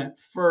important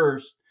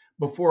first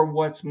before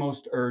what's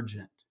most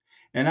urgent.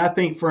 And I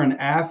think for an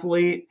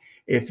athlete,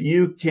 if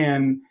you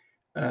can,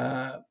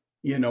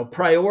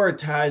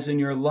 prioritize in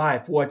your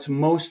life what's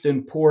most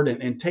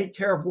important and take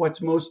care of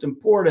what's most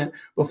important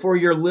before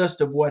your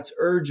list of what's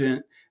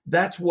urgent,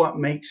 that's what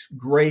makes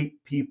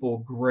great people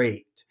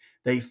great.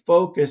 They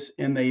focus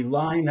and they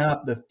line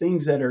up the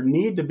things that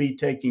need to be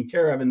taken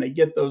care of, and they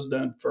get those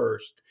done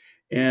first.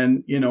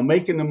 And,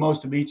 making the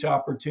most of each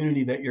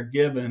opportunity that you're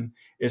given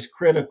is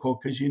critical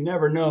because you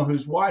never know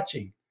who's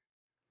watching.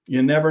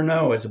 You never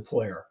know as a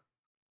player.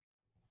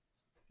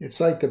 It's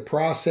like the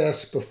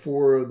process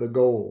before the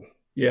goal.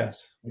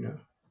 Yes. Yeah.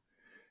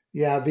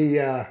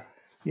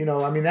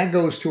 That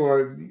goes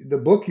to the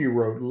book you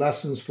wrote,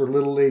 Lessons for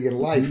Little League and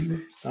Life.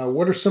 Mm-hmm.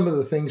 What are some of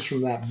the things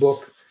from that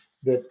book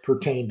that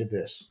pertain to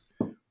this?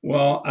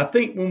 Well, I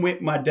think when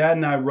my dad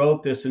and I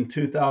wrote this in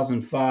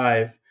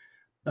 2005,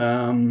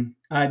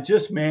 I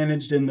just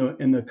managed in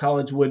the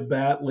College Wood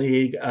Bat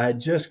League. I had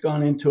just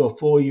gone into a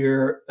full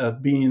year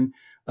of being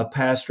a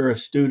pastor of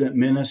student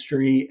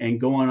ministry and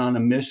going on a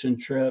mission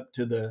trip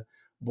to the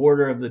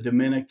border of the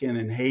Dominican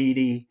and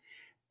Haiti,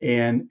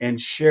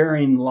 and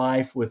sharing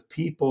life with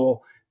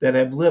people that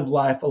have lived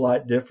life a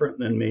lot different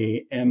than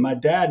me. And my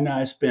dad and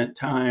I spent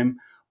time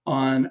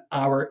on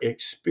our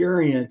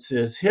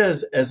experiences,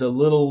 his as a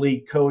little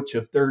league coach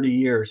of 30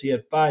 years. He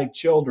had 5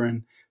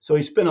 children. So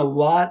he spent a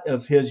lot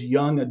of his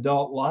young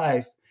adult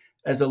life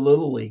as a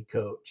little league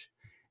coach.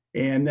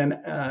 And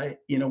then,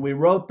 we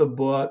wrote the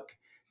book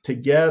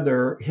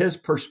together, his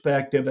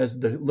perspective as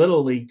the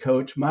little league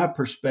coach, my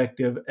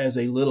perspective as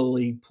a little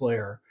league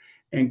player,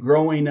 and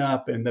growing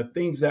up and the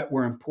things that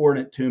were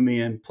important to me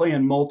and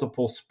playing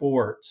multiple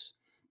sports,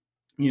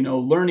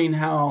 learning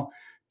how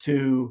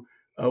to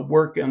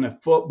work on a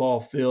football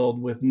field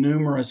with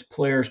numerous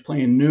players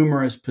playing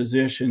numerous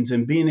positions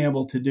and being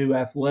able to do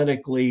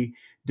athletically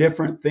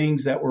different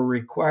things that were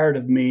required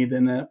of me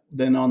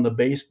than on the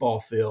baseball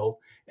field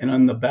and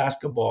on the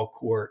basketball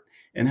court,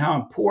 and how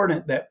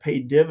important that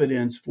paid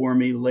dividends for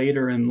me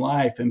later in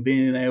life, and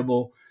being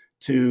able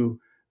to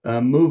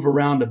move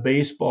around a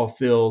baseball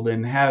field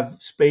and have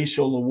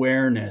spatial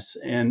awareness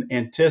and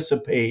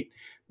anticipate.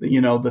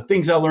 The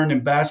things I learned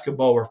in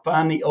basketball were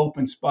find the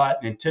open spot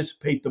and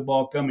anticipate the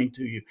ball coming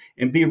to you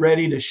and be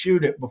ready to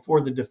shoot it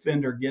before the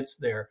defender gets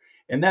there.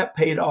 And that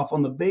paid off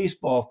on the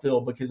baseball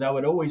field because I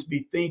would always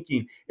be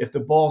thinking, if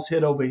the ball's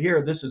hit over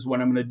here, this is what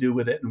I'm going to do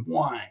with it and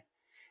why.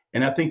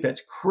 And I think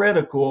that's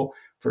critical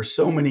for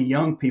so many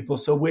young people.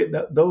 So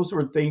those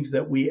were things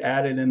that we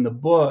added in the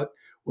book,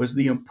 was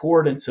the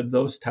importance of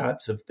those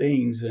types of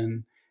things.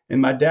 And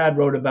my dad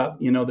wrote about,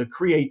 the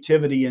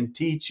creativity in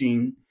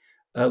teaching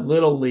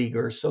little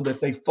leaguers so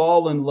that they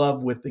fall in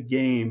love with the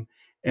game,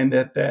 and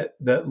that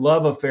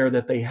love affair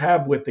that they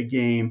have with the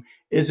game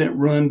isn't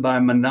ruined by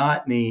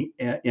monotony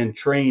in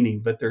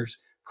training, but there's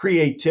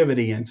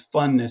creativity and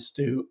funness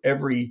to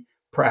every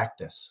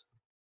practice.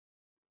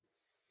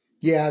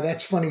 Yeah,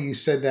 that's funny you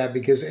said that,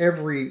 because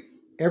every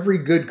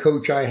good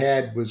coach I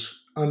had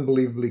was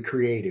unbelievably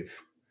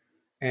creative.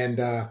 And,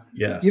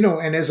 yes.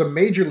 And as a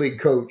major league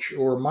coach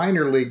or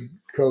minor league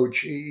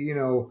coach,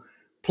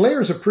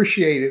 players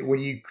appreciate it when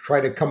you try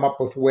to come up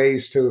with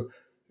ways to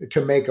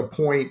make a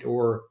point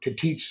or to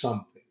teach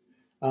something.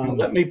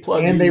 Let me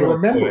plug and you they real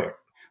remember quick. it.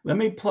 Let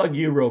me plug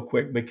you real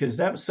quick, because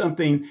that's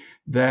something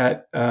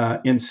that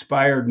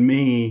inspired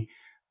me,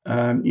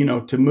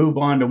 to move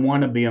on to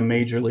want to be a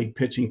major league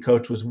pitching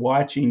coach, was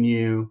watching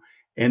you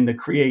and the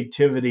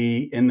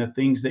creativity and the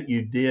things that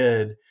you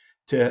did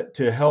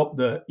to help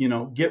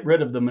get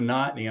rid of the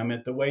monotony. I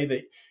mean, the way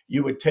that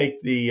you would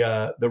take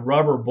the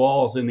rubber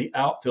balls in the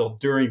outfield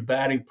during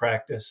batting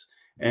practice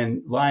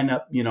and line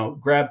up,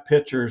 grab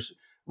pitchers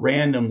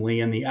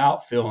randomly in the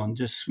outfield and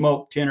just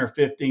smoke 10 or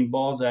 15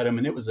 balls at them.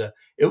 And it was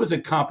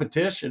a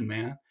competition,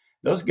 man.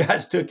 Those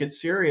guys took it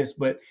serious,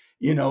 but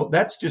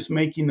that's just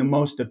making the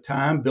most of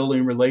time,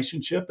 building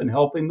relationship and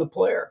helping the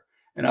player.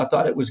 And I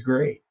thought it was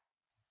great.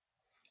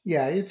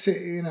 Yeah, it's,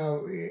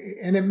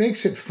 and it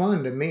makes it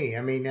fun to me.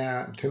 I mean,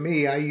 to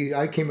me,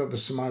 I came up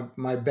with some of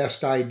my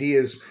best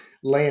ideas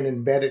laying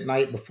in bed at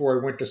night before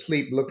I went to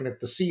sleep, looking at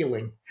the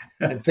ceiling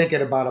and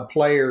thinking about a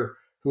player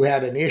who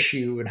had an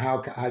issue and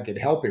how I could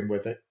help him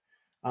with it.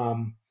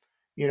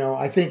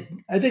 I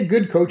think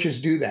good coaches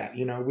do that.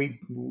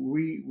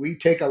 We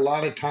take a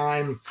lot of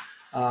time,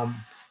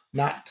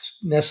 not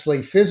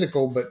necessarily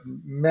physical, but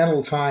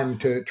mental time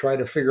to try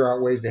to figure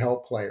out ways to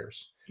help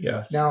players.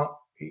 Yes. Now,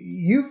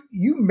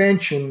 you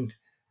mentioned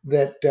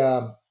that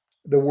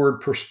the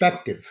word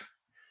perspective,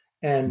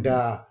 and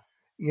I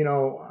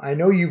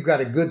know you've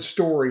got a good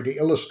story to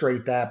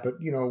illustrate that, but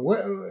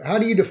how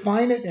do you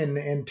define it,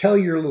 and tell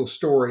your little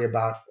story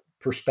about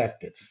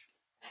perspective?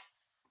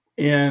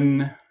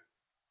 In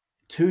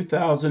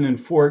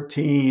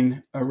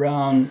 2014,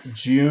 around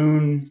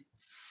June,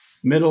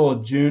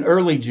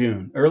 early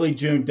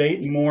June,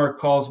 Dayton Moore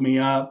calls me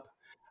up.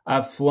 I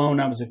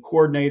was a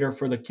coordinator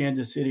for the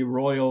Kansas City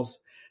Royals.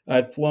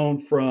 I'd flown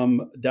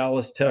from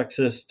Dallas,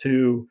 Texas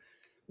to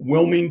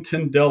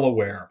Wilmington,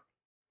 Delaware,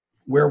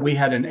 where we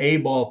had an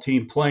A-ball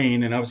team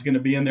playing, and I was going to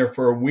be in there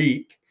for a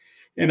week.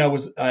 And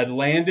I'd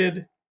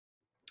landed.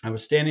 I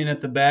was standing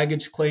at the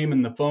baggage claim,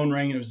 and the phone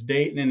rang, and it was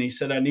Dayton, and he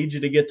said, "I need you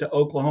to get to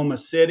Oklahoma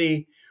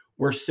City.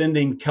 We're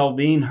sending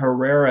Kelvin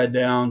Herrera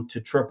down to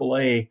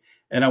AAA,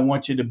 and I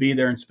want you to be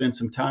there and spend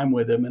some time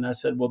with him." And I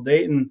said, "Well,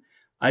 Dayton,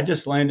 I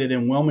just landed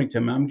in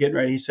Wilmington. I'm getting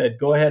ready." He said,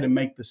 "Go ahead and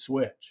make the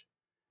switch."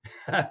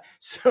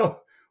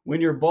 So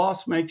when your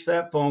boss makes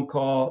that phone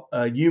call,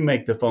 you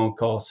make the phone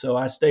call. So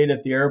I stayed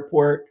at the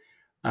airport.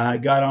 I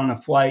got on a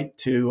flight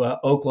to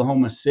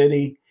Oklahoma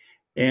City,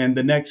 and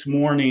the next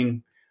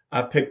morning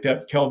I picked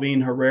up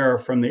Kelvin Herrera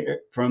from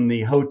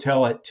the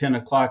hotel at 10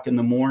 o'clock in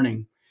the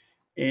morning.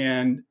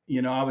 And,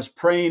 I was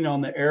praying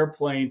on the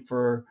airplane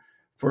for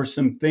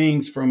some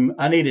things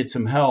I needed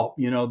some help,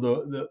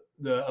 the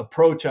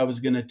approach I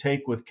was going to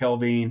take with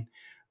Kelvin.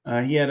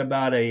 He had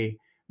about a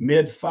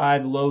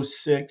mid-5,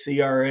 low-6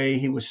 ERA.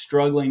 He was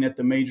struggling at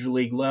the major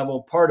league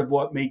level. Part of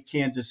what made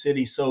Kansas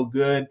City so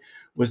good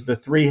was the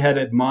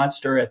three-headed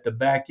monster at the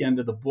back end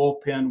of the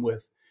bullpen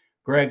with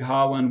Greg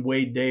Holland,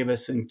 Wade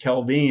Davis, and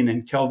Kelvin.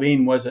 And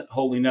Kelvin wasn't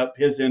holding up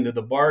his end of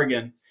the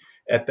bargain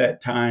at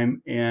that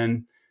time.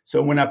 And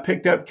so when I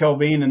picked up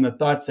Kelvin, and the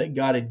thoughts that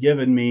God had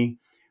given me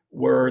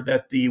were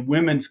that the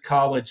women's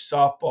college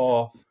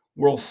softball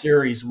World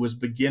Series was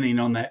beginning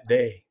on that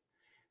day.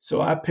 So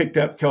I picked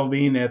up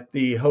Kelvin at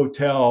the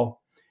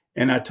hotel,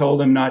 and I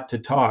told him not to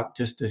talk,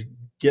 just to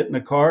get in the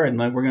car, and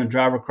we're going to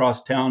drive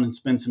across town and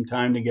spend some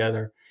time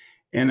together.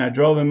 And I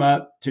drove him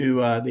up to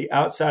the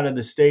outside of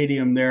the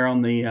stadium there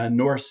on the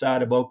north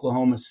side of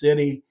Oklahoma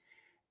City.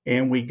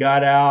 And we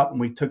got out and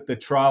we took the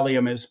trolley.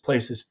 This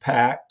place is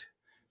packed.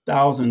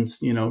 Thousands,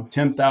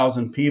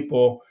 10,000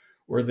 people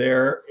were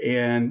there.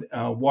 And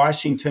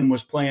Washington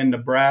was playing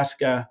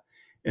Nebraska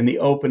in the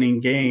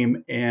opening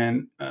game.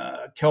 And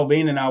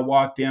Kelvin and I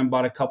walked in,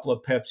 bought a couple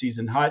of Pepsis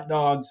and hot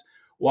dogs,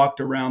 walked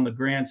around the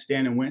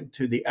grandstand and went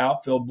to the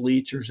outfield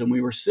bleachers. And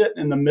we were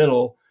sitting in the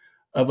middle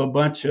of a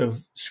bunch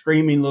of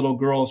screaming little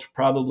girls,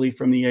 probably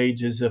from the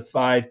ages of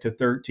 5 to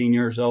 13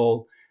 years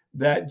old,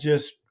 that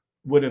just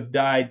would have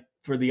died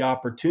for the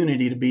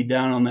opportunity to be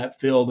down on that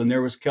field. And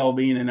there was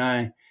Kelvin and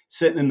I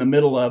sitting in the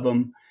middle of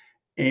them.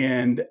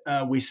 And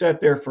we sat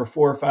there for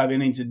 4 or 5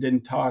 innings and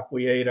didn't talk.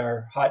 We ate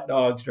our hot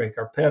dogs, drank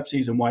our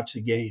Pepsis, and watched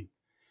the game.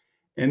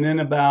 And then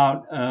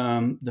about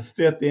the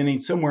 5th inning,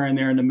 somewhere in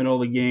there in the middle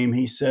of the game,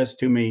 he says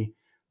to me,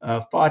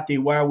 Fati,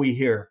 why are we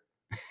here?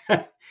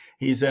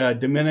 He's a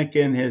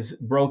Dominican, has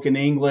broken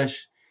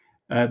English.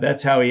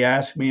 That's how he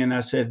asked me. And I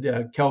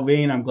said,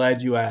 Kelvin, I'm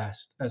glad you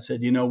asked. I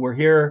said, we're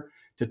here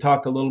to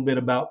talk a little bit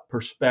about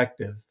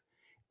perspective.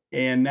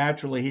 And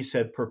naturally, he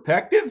said,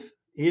 perspective?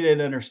 He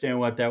didn't understand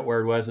what that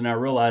word was, and I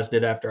realized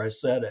it after I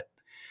said it.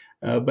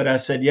 But I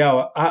said,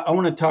 I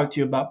want to talk to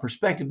you about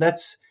perspective.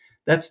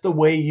 That's the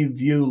way you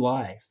view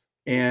life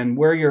and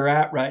where you're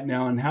at right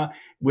now and how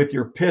with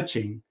your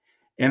pitching.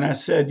 And I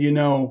said,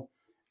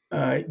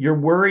 you're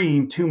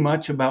worrying too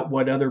much about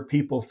what other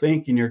people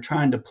think, and you're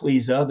trying to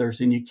please others,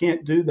 and you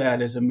can't do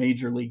that as a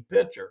major league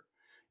pitcher.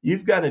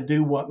 You've got to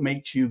do what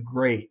makes you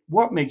great.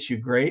 What makes you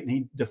great? And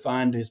he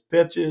defined his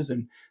pitches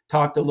and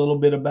talked a little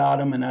bit about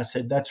them. And I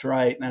said, that's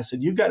right. And I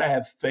said, you've got to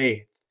have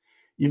faith.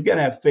 You've got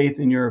to have faith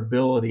in your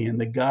ability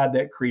and the God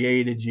that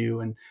created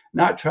you, and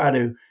not try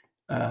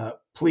to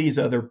please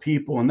other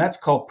people. And that's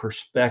called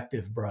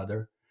perspective,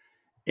 brother.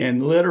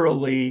 And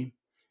literally,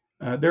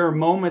 there are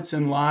moments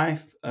in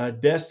life,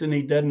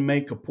 destiny doesn't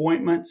make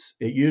appointments.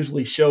 It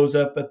usually shows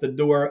up at the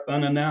door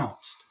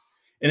unannounced.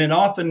 And it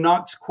often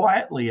knocks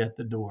quietly at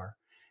the door.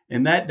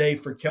 And that day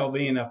for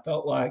Kelvin, I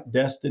felt like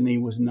destiny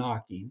was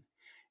knocking.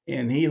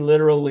 And he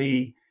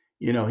literally,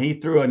 he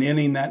threw an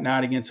inning that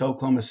night against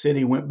Oklahoma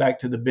City, went back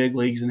to the big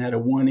leagues and had a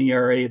 1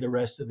 ERA the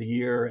rest of the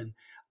year. And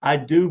I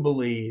do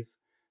believe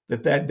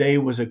that day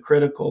was a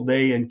critical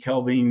day in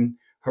Kelvin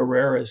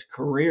Herrera's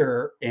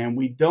career. And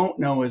we don't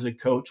know as a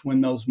coach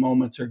when those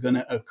moments are going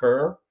to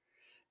occur,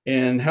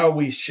 and how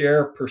we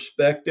share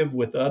perspective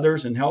with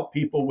others and help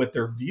people with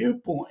their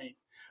viewpoint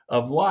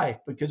of life,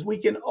 because we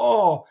can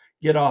all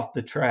get off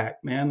the track,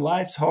 man.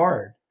 Life's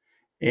hard,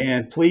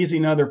 and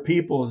pleasing other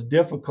people is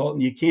difficult,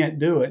 and you can't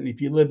do it. And if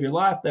you live your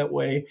life that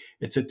way,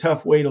 it's a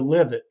tough way to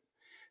live it.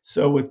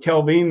 So with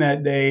Kelvin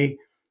that day,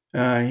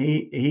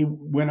 he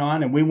went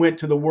on, and we went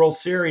to the World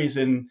Series.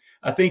 And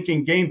I think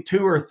in game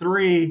 2 or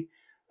 3,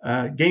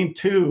 game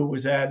 2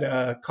 was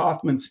at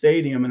Kauffman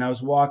Stadium, and I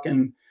was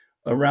walking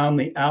around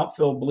the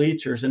outfield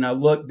bleachers, and I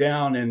looked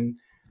down, and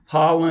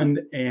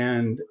Holland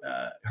and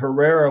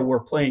Herrera were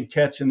playing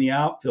catch in the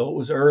outfield. It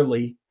was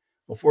early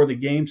before the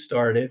game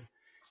started.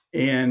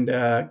 And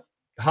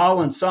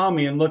Holland saw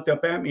me and looked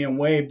up at me and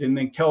waved. And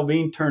then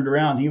Kelvin turned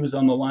around. He was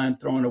on the line,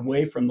 throwing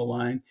away from the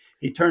line.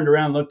 He turned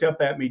around, looked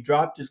up at me,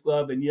 dropped his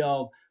glove, and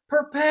yelled,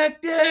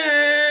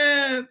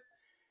 "Perspective!"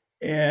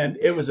 And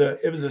it was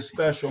a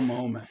special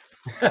moment.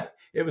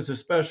 It was a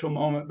special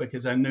moment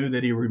because I knew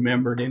that he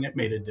remembered, and it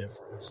made a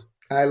difference.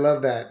 I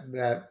love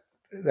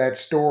that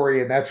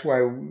story, and that's why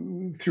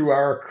through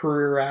our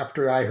career,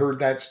 after I heard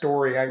that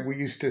story, we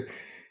used to,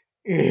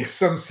 in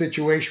some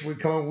situation, we'd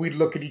come and we'd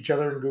look at each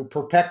other and go,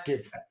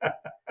 perspective.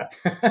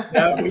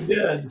 Yeah, we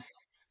did.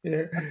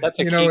 Yeah. That's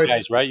a key,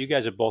 guys, right? You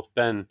guys have both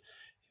been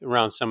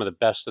around some of the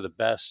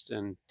best,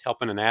 and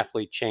helping an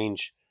athlete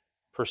change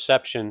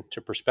perception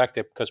to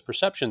perspective, because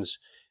perceptions,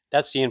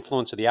 that's the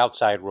influence of the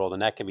outside world,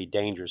 and that can be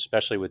dangerous,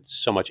 especially with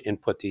so much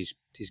input these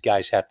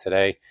guys have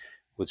today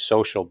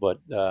social. But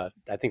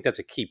I think that's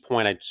a key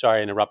point. I'm sorry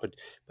I interrupted,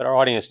 but our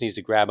audience needs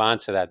to grab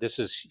onto that. This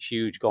is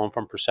huge. Going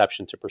from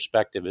perception to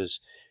perspective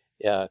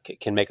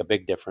can make a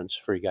big difference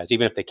for you guys,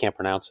 even if they can't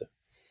pronounce it.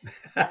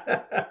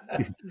 Yeah,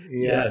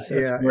 Yes,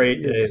 that's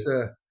great, Dave.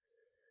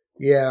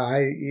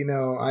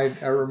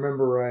 I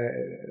remember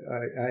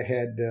I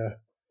had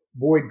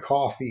Boyd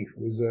Coffey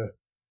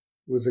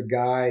was a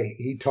guy.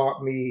 He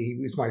taught me. He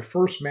was my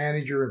first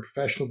manager in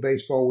professional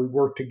baseball. We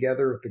worked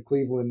together with the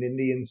Cleveland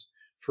Indians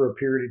for a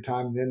period of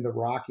time, then the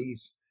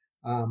Rockies,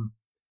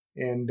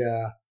 and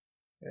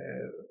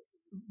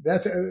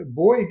that's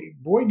Boyd.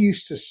 Boyd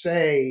used to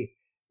say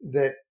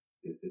that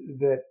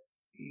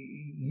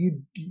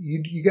you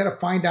got to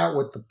find out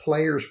what the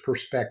player's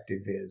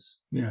perspective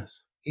is. Yes.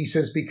 He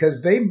says,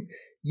 because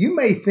you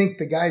may think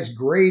the guy's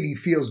great, he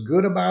feels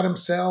good about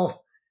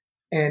himself,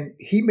 and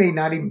he may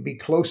not even be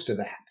close to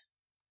that.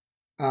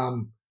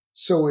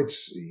 So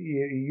it's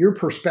your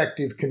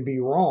perspective can be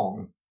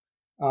wrong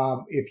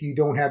if you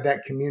don't have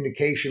that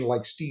communication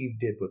like Steve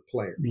did with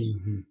players.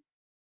 Mm-hmm.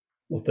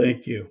 Well,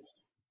 thank you.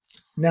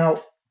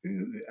 Now,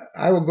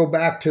 I will go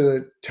back to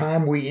the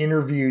time we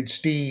interviewed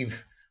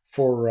Steve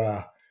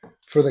for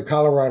the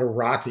Colorado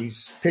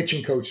Rockies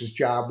pitching coach's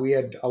job. We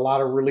had a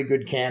lot of really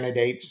good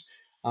candidates.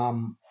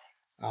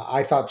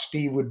 I thought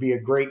Steve would be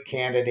a great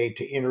candidate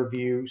to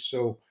interview.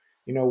 So,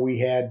 we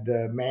had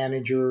the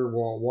manager,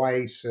 Walt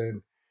Weiss,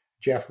 and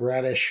Jeff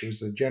Reddish, who's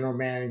the general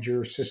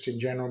manager,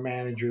 assistant general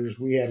managers.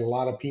 We had a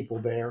lot of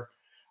people there.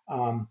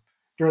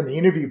 During the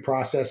interview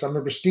process, I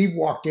remember Steve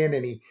walked in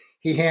and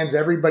he hands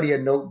everybody a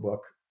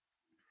notebook,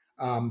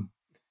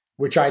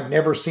 which I'd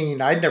never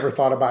seen. I'd never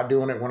thought about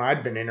doing it when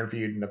I'd been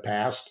interviewed in the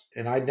past,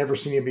 and I'd never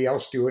seen anybody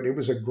else do it. It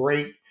was a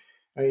great,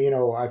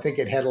 I think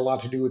it had a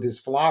lot to do with his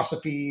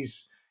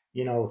philosophies,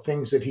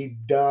 things that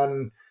he'd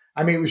done.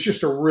 I mean, it was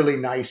just a really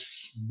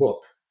nice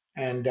book.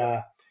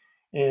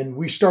 And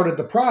we started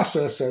the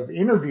process of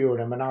interviewing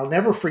him, and I'll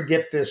never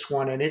forget this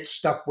one, and it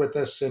stuck with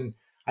us. And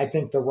I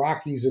think the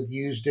Rockies have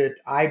used it.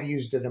 I've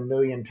used it a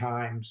million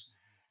times.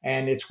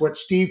 And it's what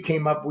Steve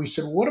came up. We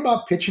said, what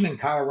about pitching in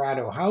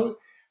Colorado?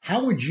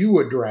 How would you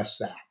address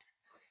that?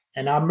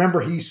 And I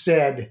remember he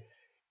said,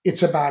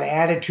 it's about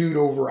attitude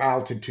over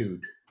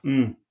altitude.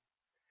 Mm.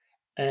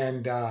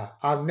 And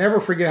I'll never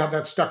forget how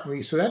that stuck with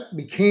me. So that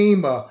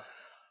became a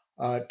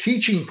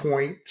teaching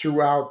point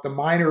throughout the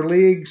minor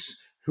leagues,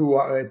 who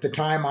at the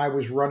time I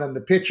was running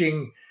the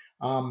pitching.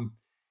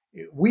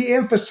 We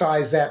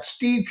emphasized that.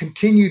 Steve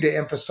continued to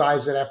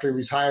emphasize it after he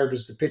was hired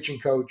as the pitching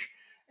coach.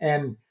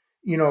 And,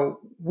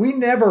 we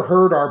never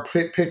heard our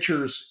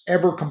pitchers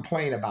ever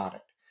complain about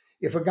it.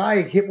 If a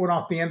guy hit one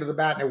off the end of the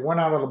bat and it went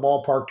out of the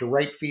ballpark to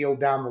right field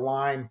down the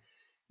line,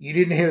 you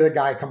didn't hear the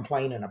guy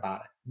complaining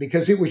about it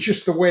because it was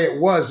just the way it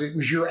was. It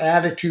was your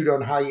attitude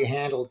on how you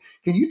handled it.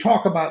 Can you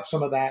talk about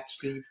some of that,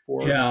 Steve,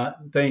 for us? Yeah,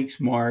 thanks,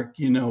 Mark.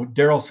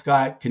 Darryl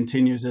Scott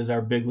continues as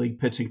our big league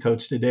pitching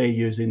coach today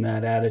using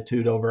that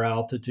attitude over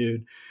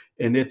altitude.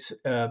 And it's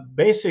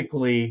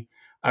basically,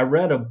 I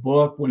read a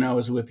book when I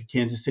was with the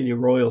Kansas City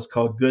Royals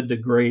called Good to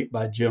Great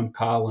by Jim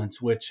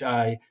Collins, which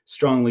I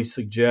strongly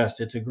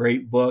suggest. It's a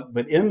great book.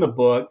 But in the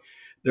book,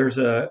 there's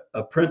a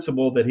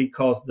principle that he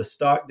calls the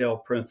Stockdale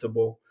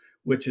principle,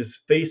 which is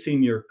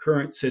facing your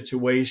current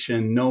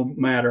situation no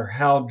matter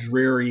how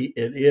dreary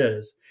it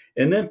is,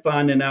 and then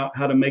finding out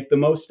how to make the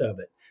most of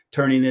it,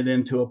 turning it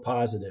into a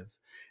positive.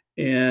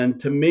 And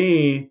to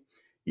me,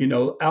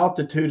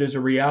 altitude is a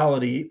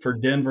reality for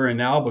Denver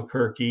and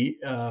Albuquerque,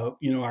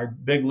 our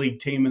big league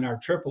team and our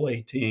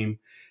AAA team.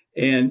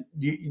 And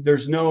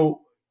there's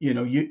no,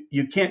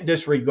 you can't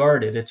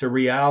disregard it. It's a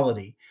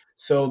reality.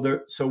 So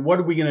what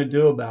are we going to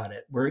do about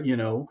it?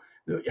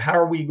 How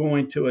are we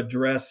going to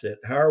address it?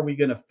 How are we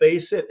going to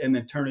face it and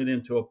then turn it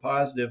into a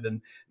positive?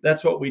 And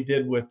that's what we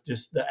did with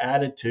just the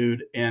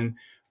attitude and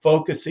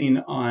focusing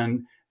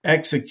on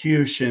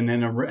execution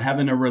and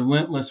having a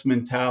relentless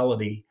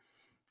mentality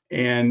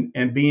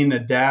and being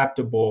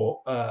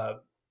adaptable,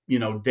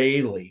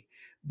 daily.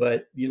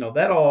 But,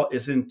 that all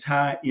is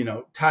tied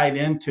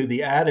into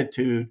the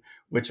attitude,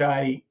 which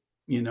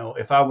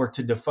if I were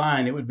to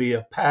define, it would be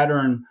a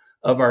pattern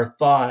of our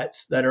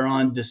thoughts that are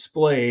on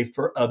display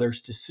for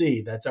others to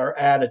see. That's our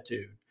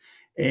attitude.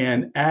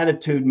 And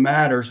attitude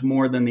matters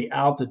more than the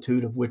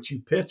altitude of which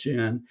you pitch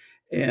in.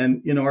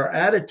 And, our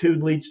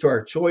attitude leads to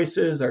our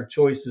choices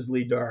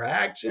lead to our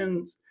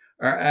actions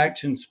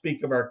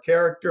speak of our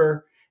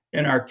character,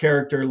 and our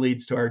character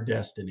leads to our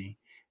destiny.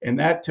 And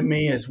that to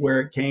me is where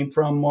it came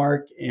from,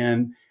 Mark,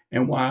 and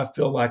why I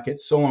feel like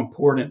it's so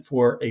important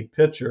for a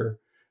pitcher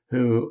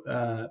who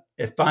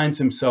finds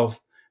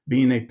himself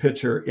being a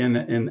pitcher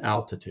in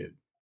altitude.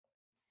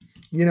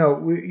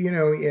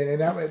 And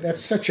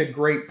that's such a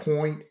great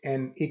point,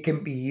 and it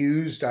can be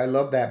used. I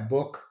love that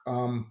book.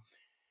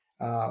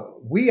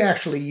 We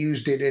actually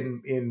used it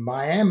in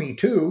Miami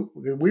too.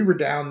 We were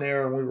down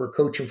there and we were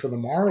coaching for the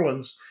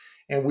Marlins,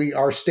 and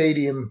our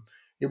stadium,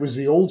 it was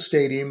the old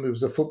stadium. It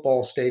was a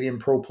football stadium,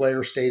 pro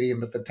player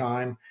stadium at the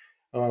time,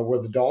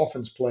 where the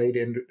Dolphins played,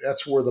 and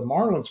that's where the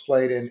Marlins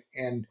played.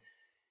 And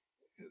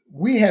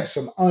we had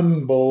some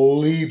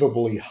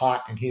unbelievably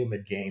hot and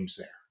humid games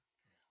there.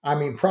 I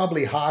mean,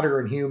 probably hotter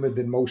and humid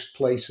than most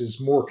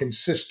places, more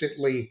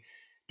consistently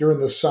during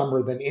the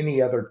summer than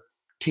any other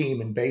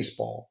team in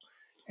baseball.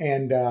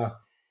 And,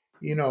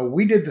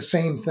 we did the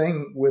same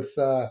thing with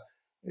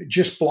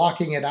just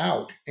blocking it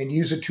out and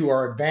use it to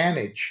our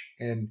advantage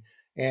and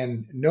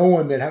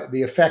knowing that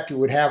the effect it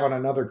would have on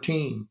another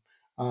team.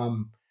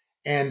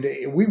 And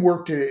we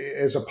worked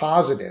as a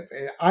positive.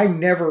 And I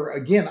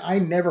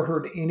never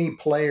heard any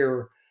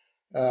player.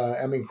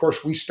 Of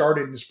course, we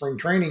started in spring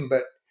training,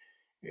 but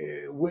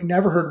we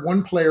never heard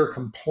one player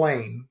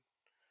complain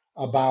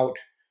about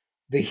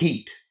the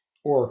heat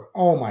or,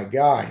 oh my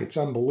God, it's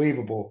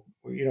unbelievable.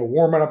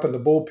 Warming up in the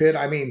bullpen.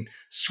 I mean,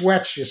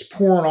 sweat's just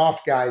pouring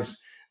off guys.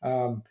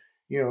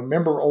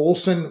 Remember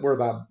Olson where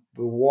the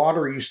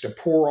water used to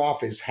pour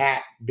off his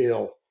hat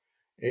bill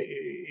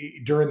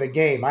during the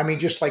game. I mean,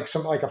 just like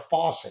a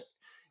faucet,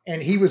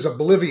 and he was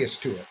oblivious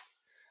to it.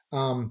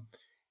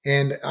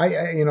 And I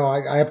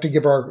have to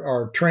give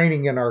our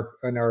training and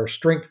our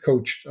strength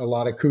coach a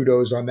lot of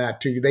kudos on that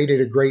too. They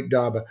did a great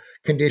job of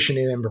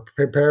conditioning them,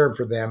 preparing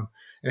for them,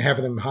 and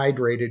having them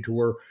hydrated to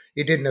where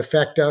it didn't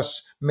affect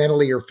us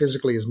mentally or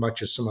physically as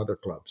much as some other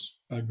clubs.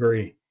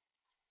 Agree.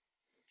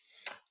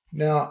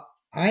 Now,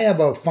 I have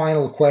a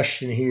final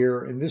question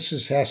here, and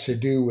this has to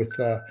do with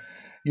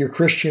your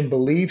Christian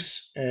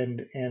beliefs,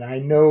 and I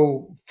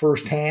know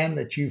firsthand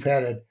that you've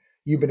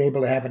been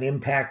able to have an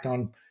impact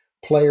on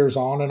players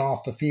on and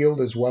off the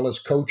field as well as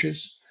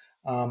coaches.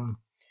 How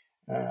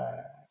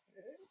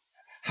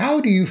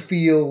do you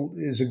feel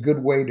is a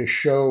good way to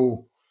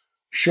show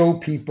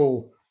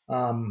people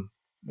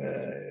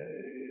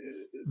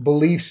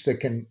beliefs that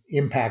can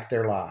impact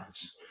their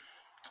lives?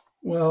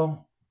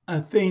 Well,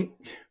 I think,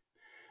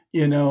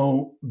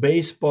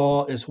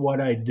 baseball is what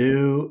I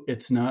do.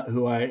 It's not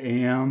who I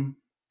am.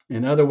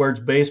 In other words,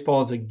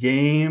 baseball is a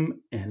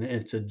game and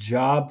it's a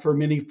job for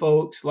many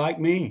folks like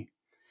me.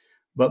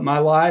 But my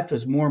life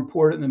is more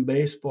important than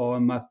baseball,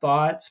 and my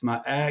thoughts,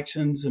 my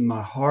actions, and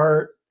my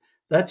heart,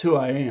 that's who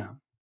I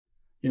am.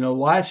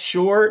 Life's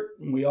short,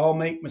 and we all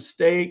make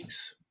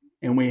mistakes,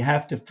 and we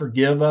have to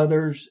forgive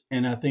others.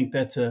 And I think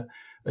that's a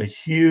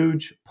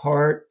huge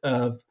part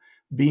of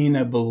being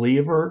a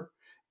believer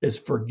is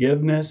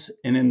forgiveness.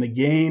 And in the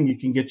game, you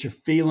can get your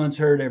feelings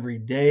hurt every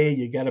day.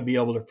 You got to be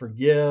able to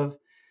forgive.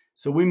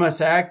 So we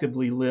must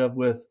actively live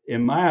with,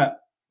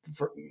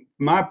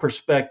 my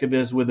perspective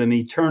is with an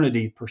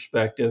eternity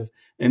perspective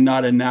and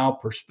not a now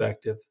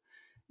perspective.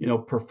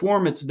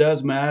 Performance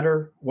does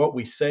matter. What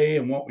we say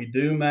and what we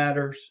do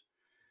matters.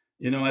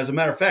 As a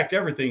matter of fact,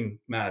 everything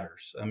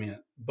matters.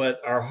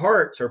 But our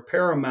hearts are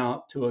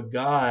paramount to a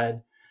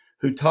God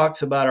who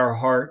talks about our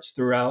hearts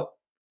throughout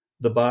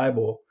the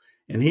Bible.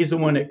 And he's the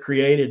one that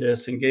created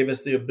us and gave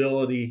us the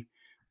ability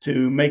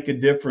to make a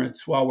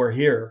difference while we're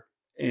here.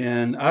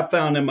 And I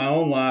found in my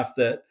own life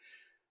that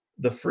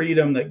the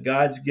freedom that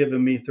God's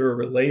given me through a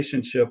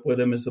relationship with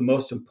him is the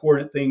most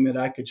important thing that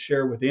I could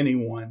share with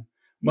anyone,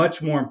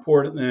 much more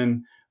important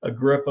than a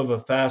grip of a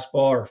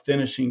fastball or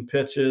finishing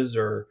pitches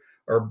or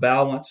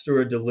balance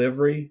through a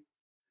delivery.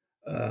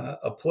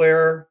 A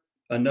player,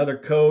 another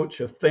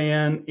coach, a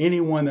fan,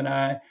 anyone that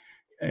I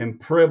am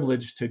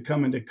privileged to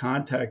come into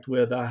contact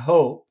with, I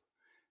hope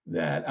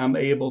that I'm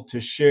able to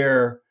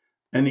share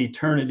an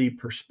eternity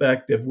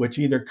perspective, which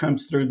either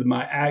comes through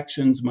my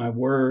actions, my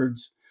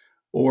words,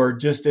 or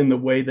just in the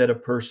way that a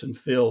person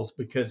feels,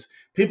 because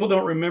people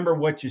don't remember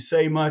what you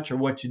say much or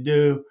what you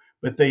do,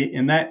 but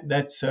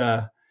that's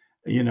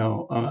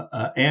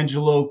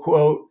Angelo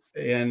quote,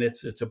 and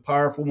it's a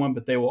powerful one,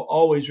 but they will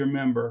always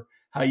remember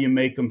how you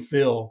make them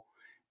feel.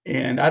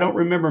 And I don't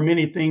remember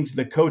many things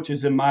the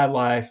coaches in my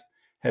life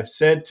have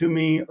said to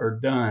me or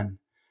done,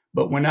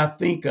 but when I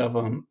think of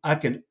them, I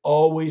can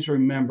always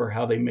remember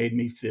how they made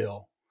me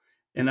feel.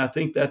 And I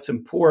think that's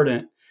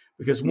important,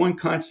 because one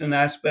constant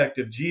aspect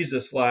of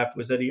Jesus' life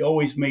was that he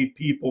always made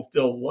people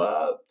feel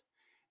loved,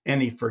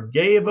 and he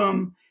forgave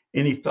them,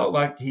 and he felt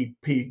like he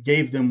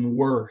gave them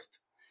worth.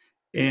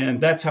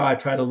 And that's how I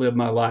try to live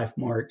my life,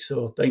 Mark.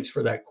 So thanks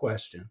for that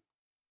question.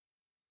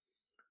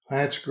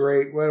 That's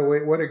great.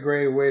 What a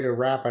great way to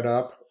wrap it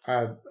up.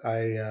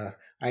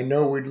 I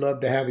know we'd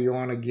love to have you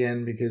on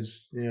again,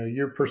 because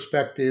your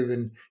perspective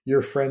and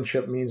your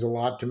friendship means a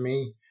lot to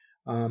me.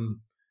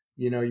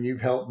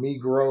 You've helped me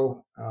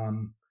grow.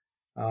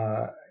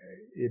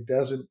 It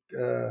doesn't.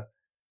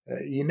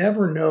 You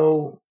never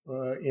know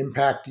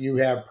impact you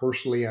have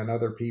personally on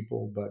other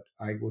people, but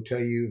I will tell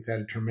you, you've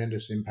had a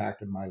tremendous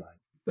impact in my life.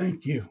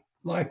 Thank you.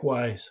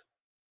 Likewise.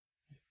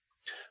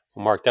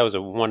 Well, Mark, that was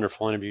a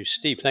wonderful interview.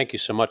 Steve, thank you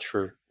so much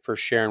for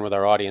sharing with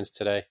our audience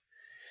today.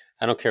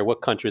 I don't care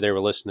what country they were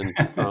listening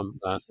from;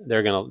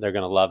 they're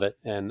gonna love it.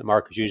 And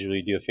Mark, as usual,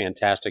 you do a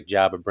fantastic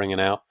job of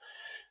bringing out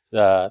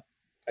the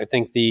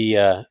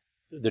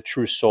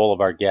true soul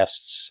of our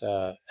guests,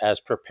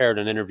 as prepared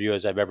an interview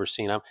as I've ever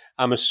seen.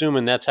 I'm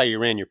assuming that's how you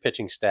ran your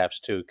pitching staffs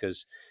too,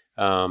 because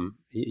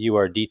you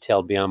are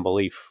detailed beyond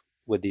belief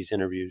with these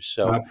interviews.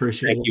 So I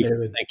appreciate it,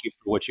 David. thank you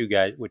for what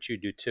you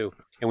do too.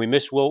 And we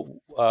miss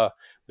Will.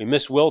 We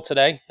miss Will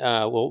today.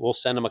 We'll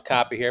send him a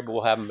copy here, but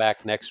we'll have him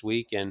back next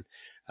week. And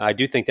I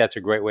do think that's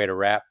a great way to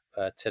wrap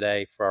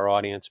today for our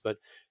audience. But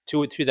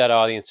to that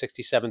audience,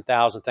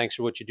 67,000. Thanks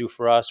for what you do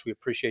for us. We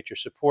appreciate your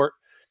support.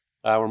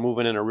 We're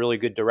moving in a really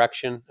good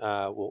direction.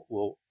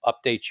 We'll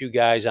update you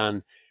guys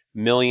on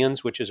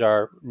Millions, which is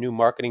our new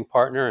marketing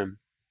partner, and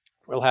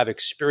we'll have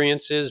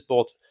experiences,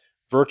 both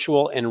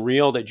virtual and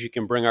real, that you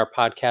can bring our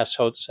podcast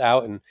hosts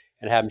out and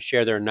have them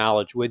share their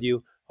knowledge with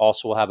you.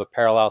 Also, we'll have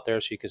apparel out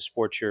there so you can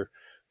sport your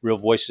Real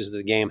Voices of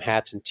the Game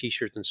hats and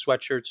T-shirts and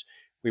sweatshirts.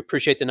 We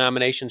appreciate the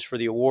nominations for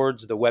the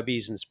awards, the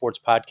Webbies and Sports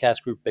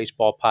Podcast Group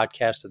Baseball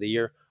Podcast of the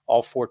Year.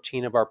 All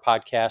 14 of our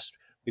podcasts,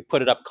 we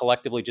put it up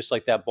collectively, just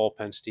like that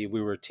bullpen, Steve.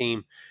 We were a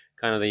team,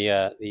 kind of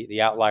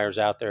the outliers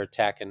out there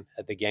attacking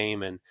at the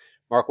game. And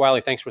Mark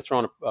Wiley, thanks for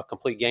throwing a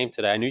complete game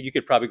today. I knew you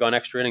could probably go on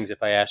extra innings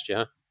if I asked you,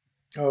 huh?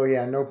 Oh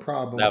yeah, no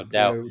problem. Without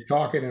doubt.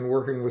 Talking and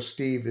working with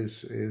Steve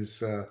is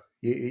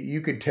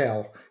you could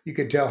tell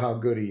how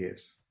good he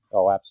is.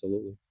 Oh,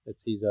 absolutely.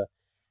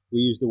 We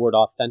use the word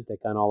authentic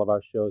on all of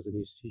our shows, and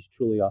he's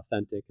truly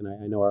authentic. And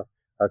I know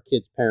our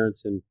kids'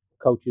 parents and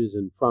coaches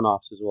and front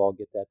offices will all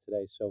get that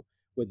today. So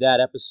with that,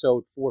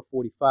 episode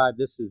 445,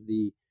 this is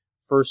the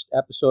first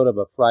episode of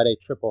a Friday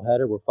triple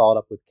header. We're followed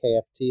up with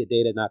KFT, a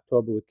date in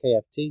October with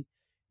KFT. And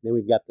then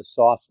we've got the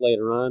sauce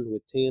later on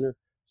with Tanner.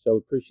 So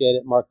appreciate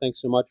it. Mark,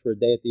 thanks so much for a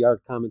day at the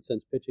Yard Common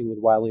Sense Pitching with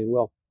Wiley and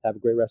Will. Have a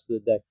great rest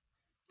of the day.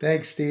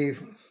 Thanks,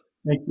 Steve.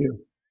 Thank you.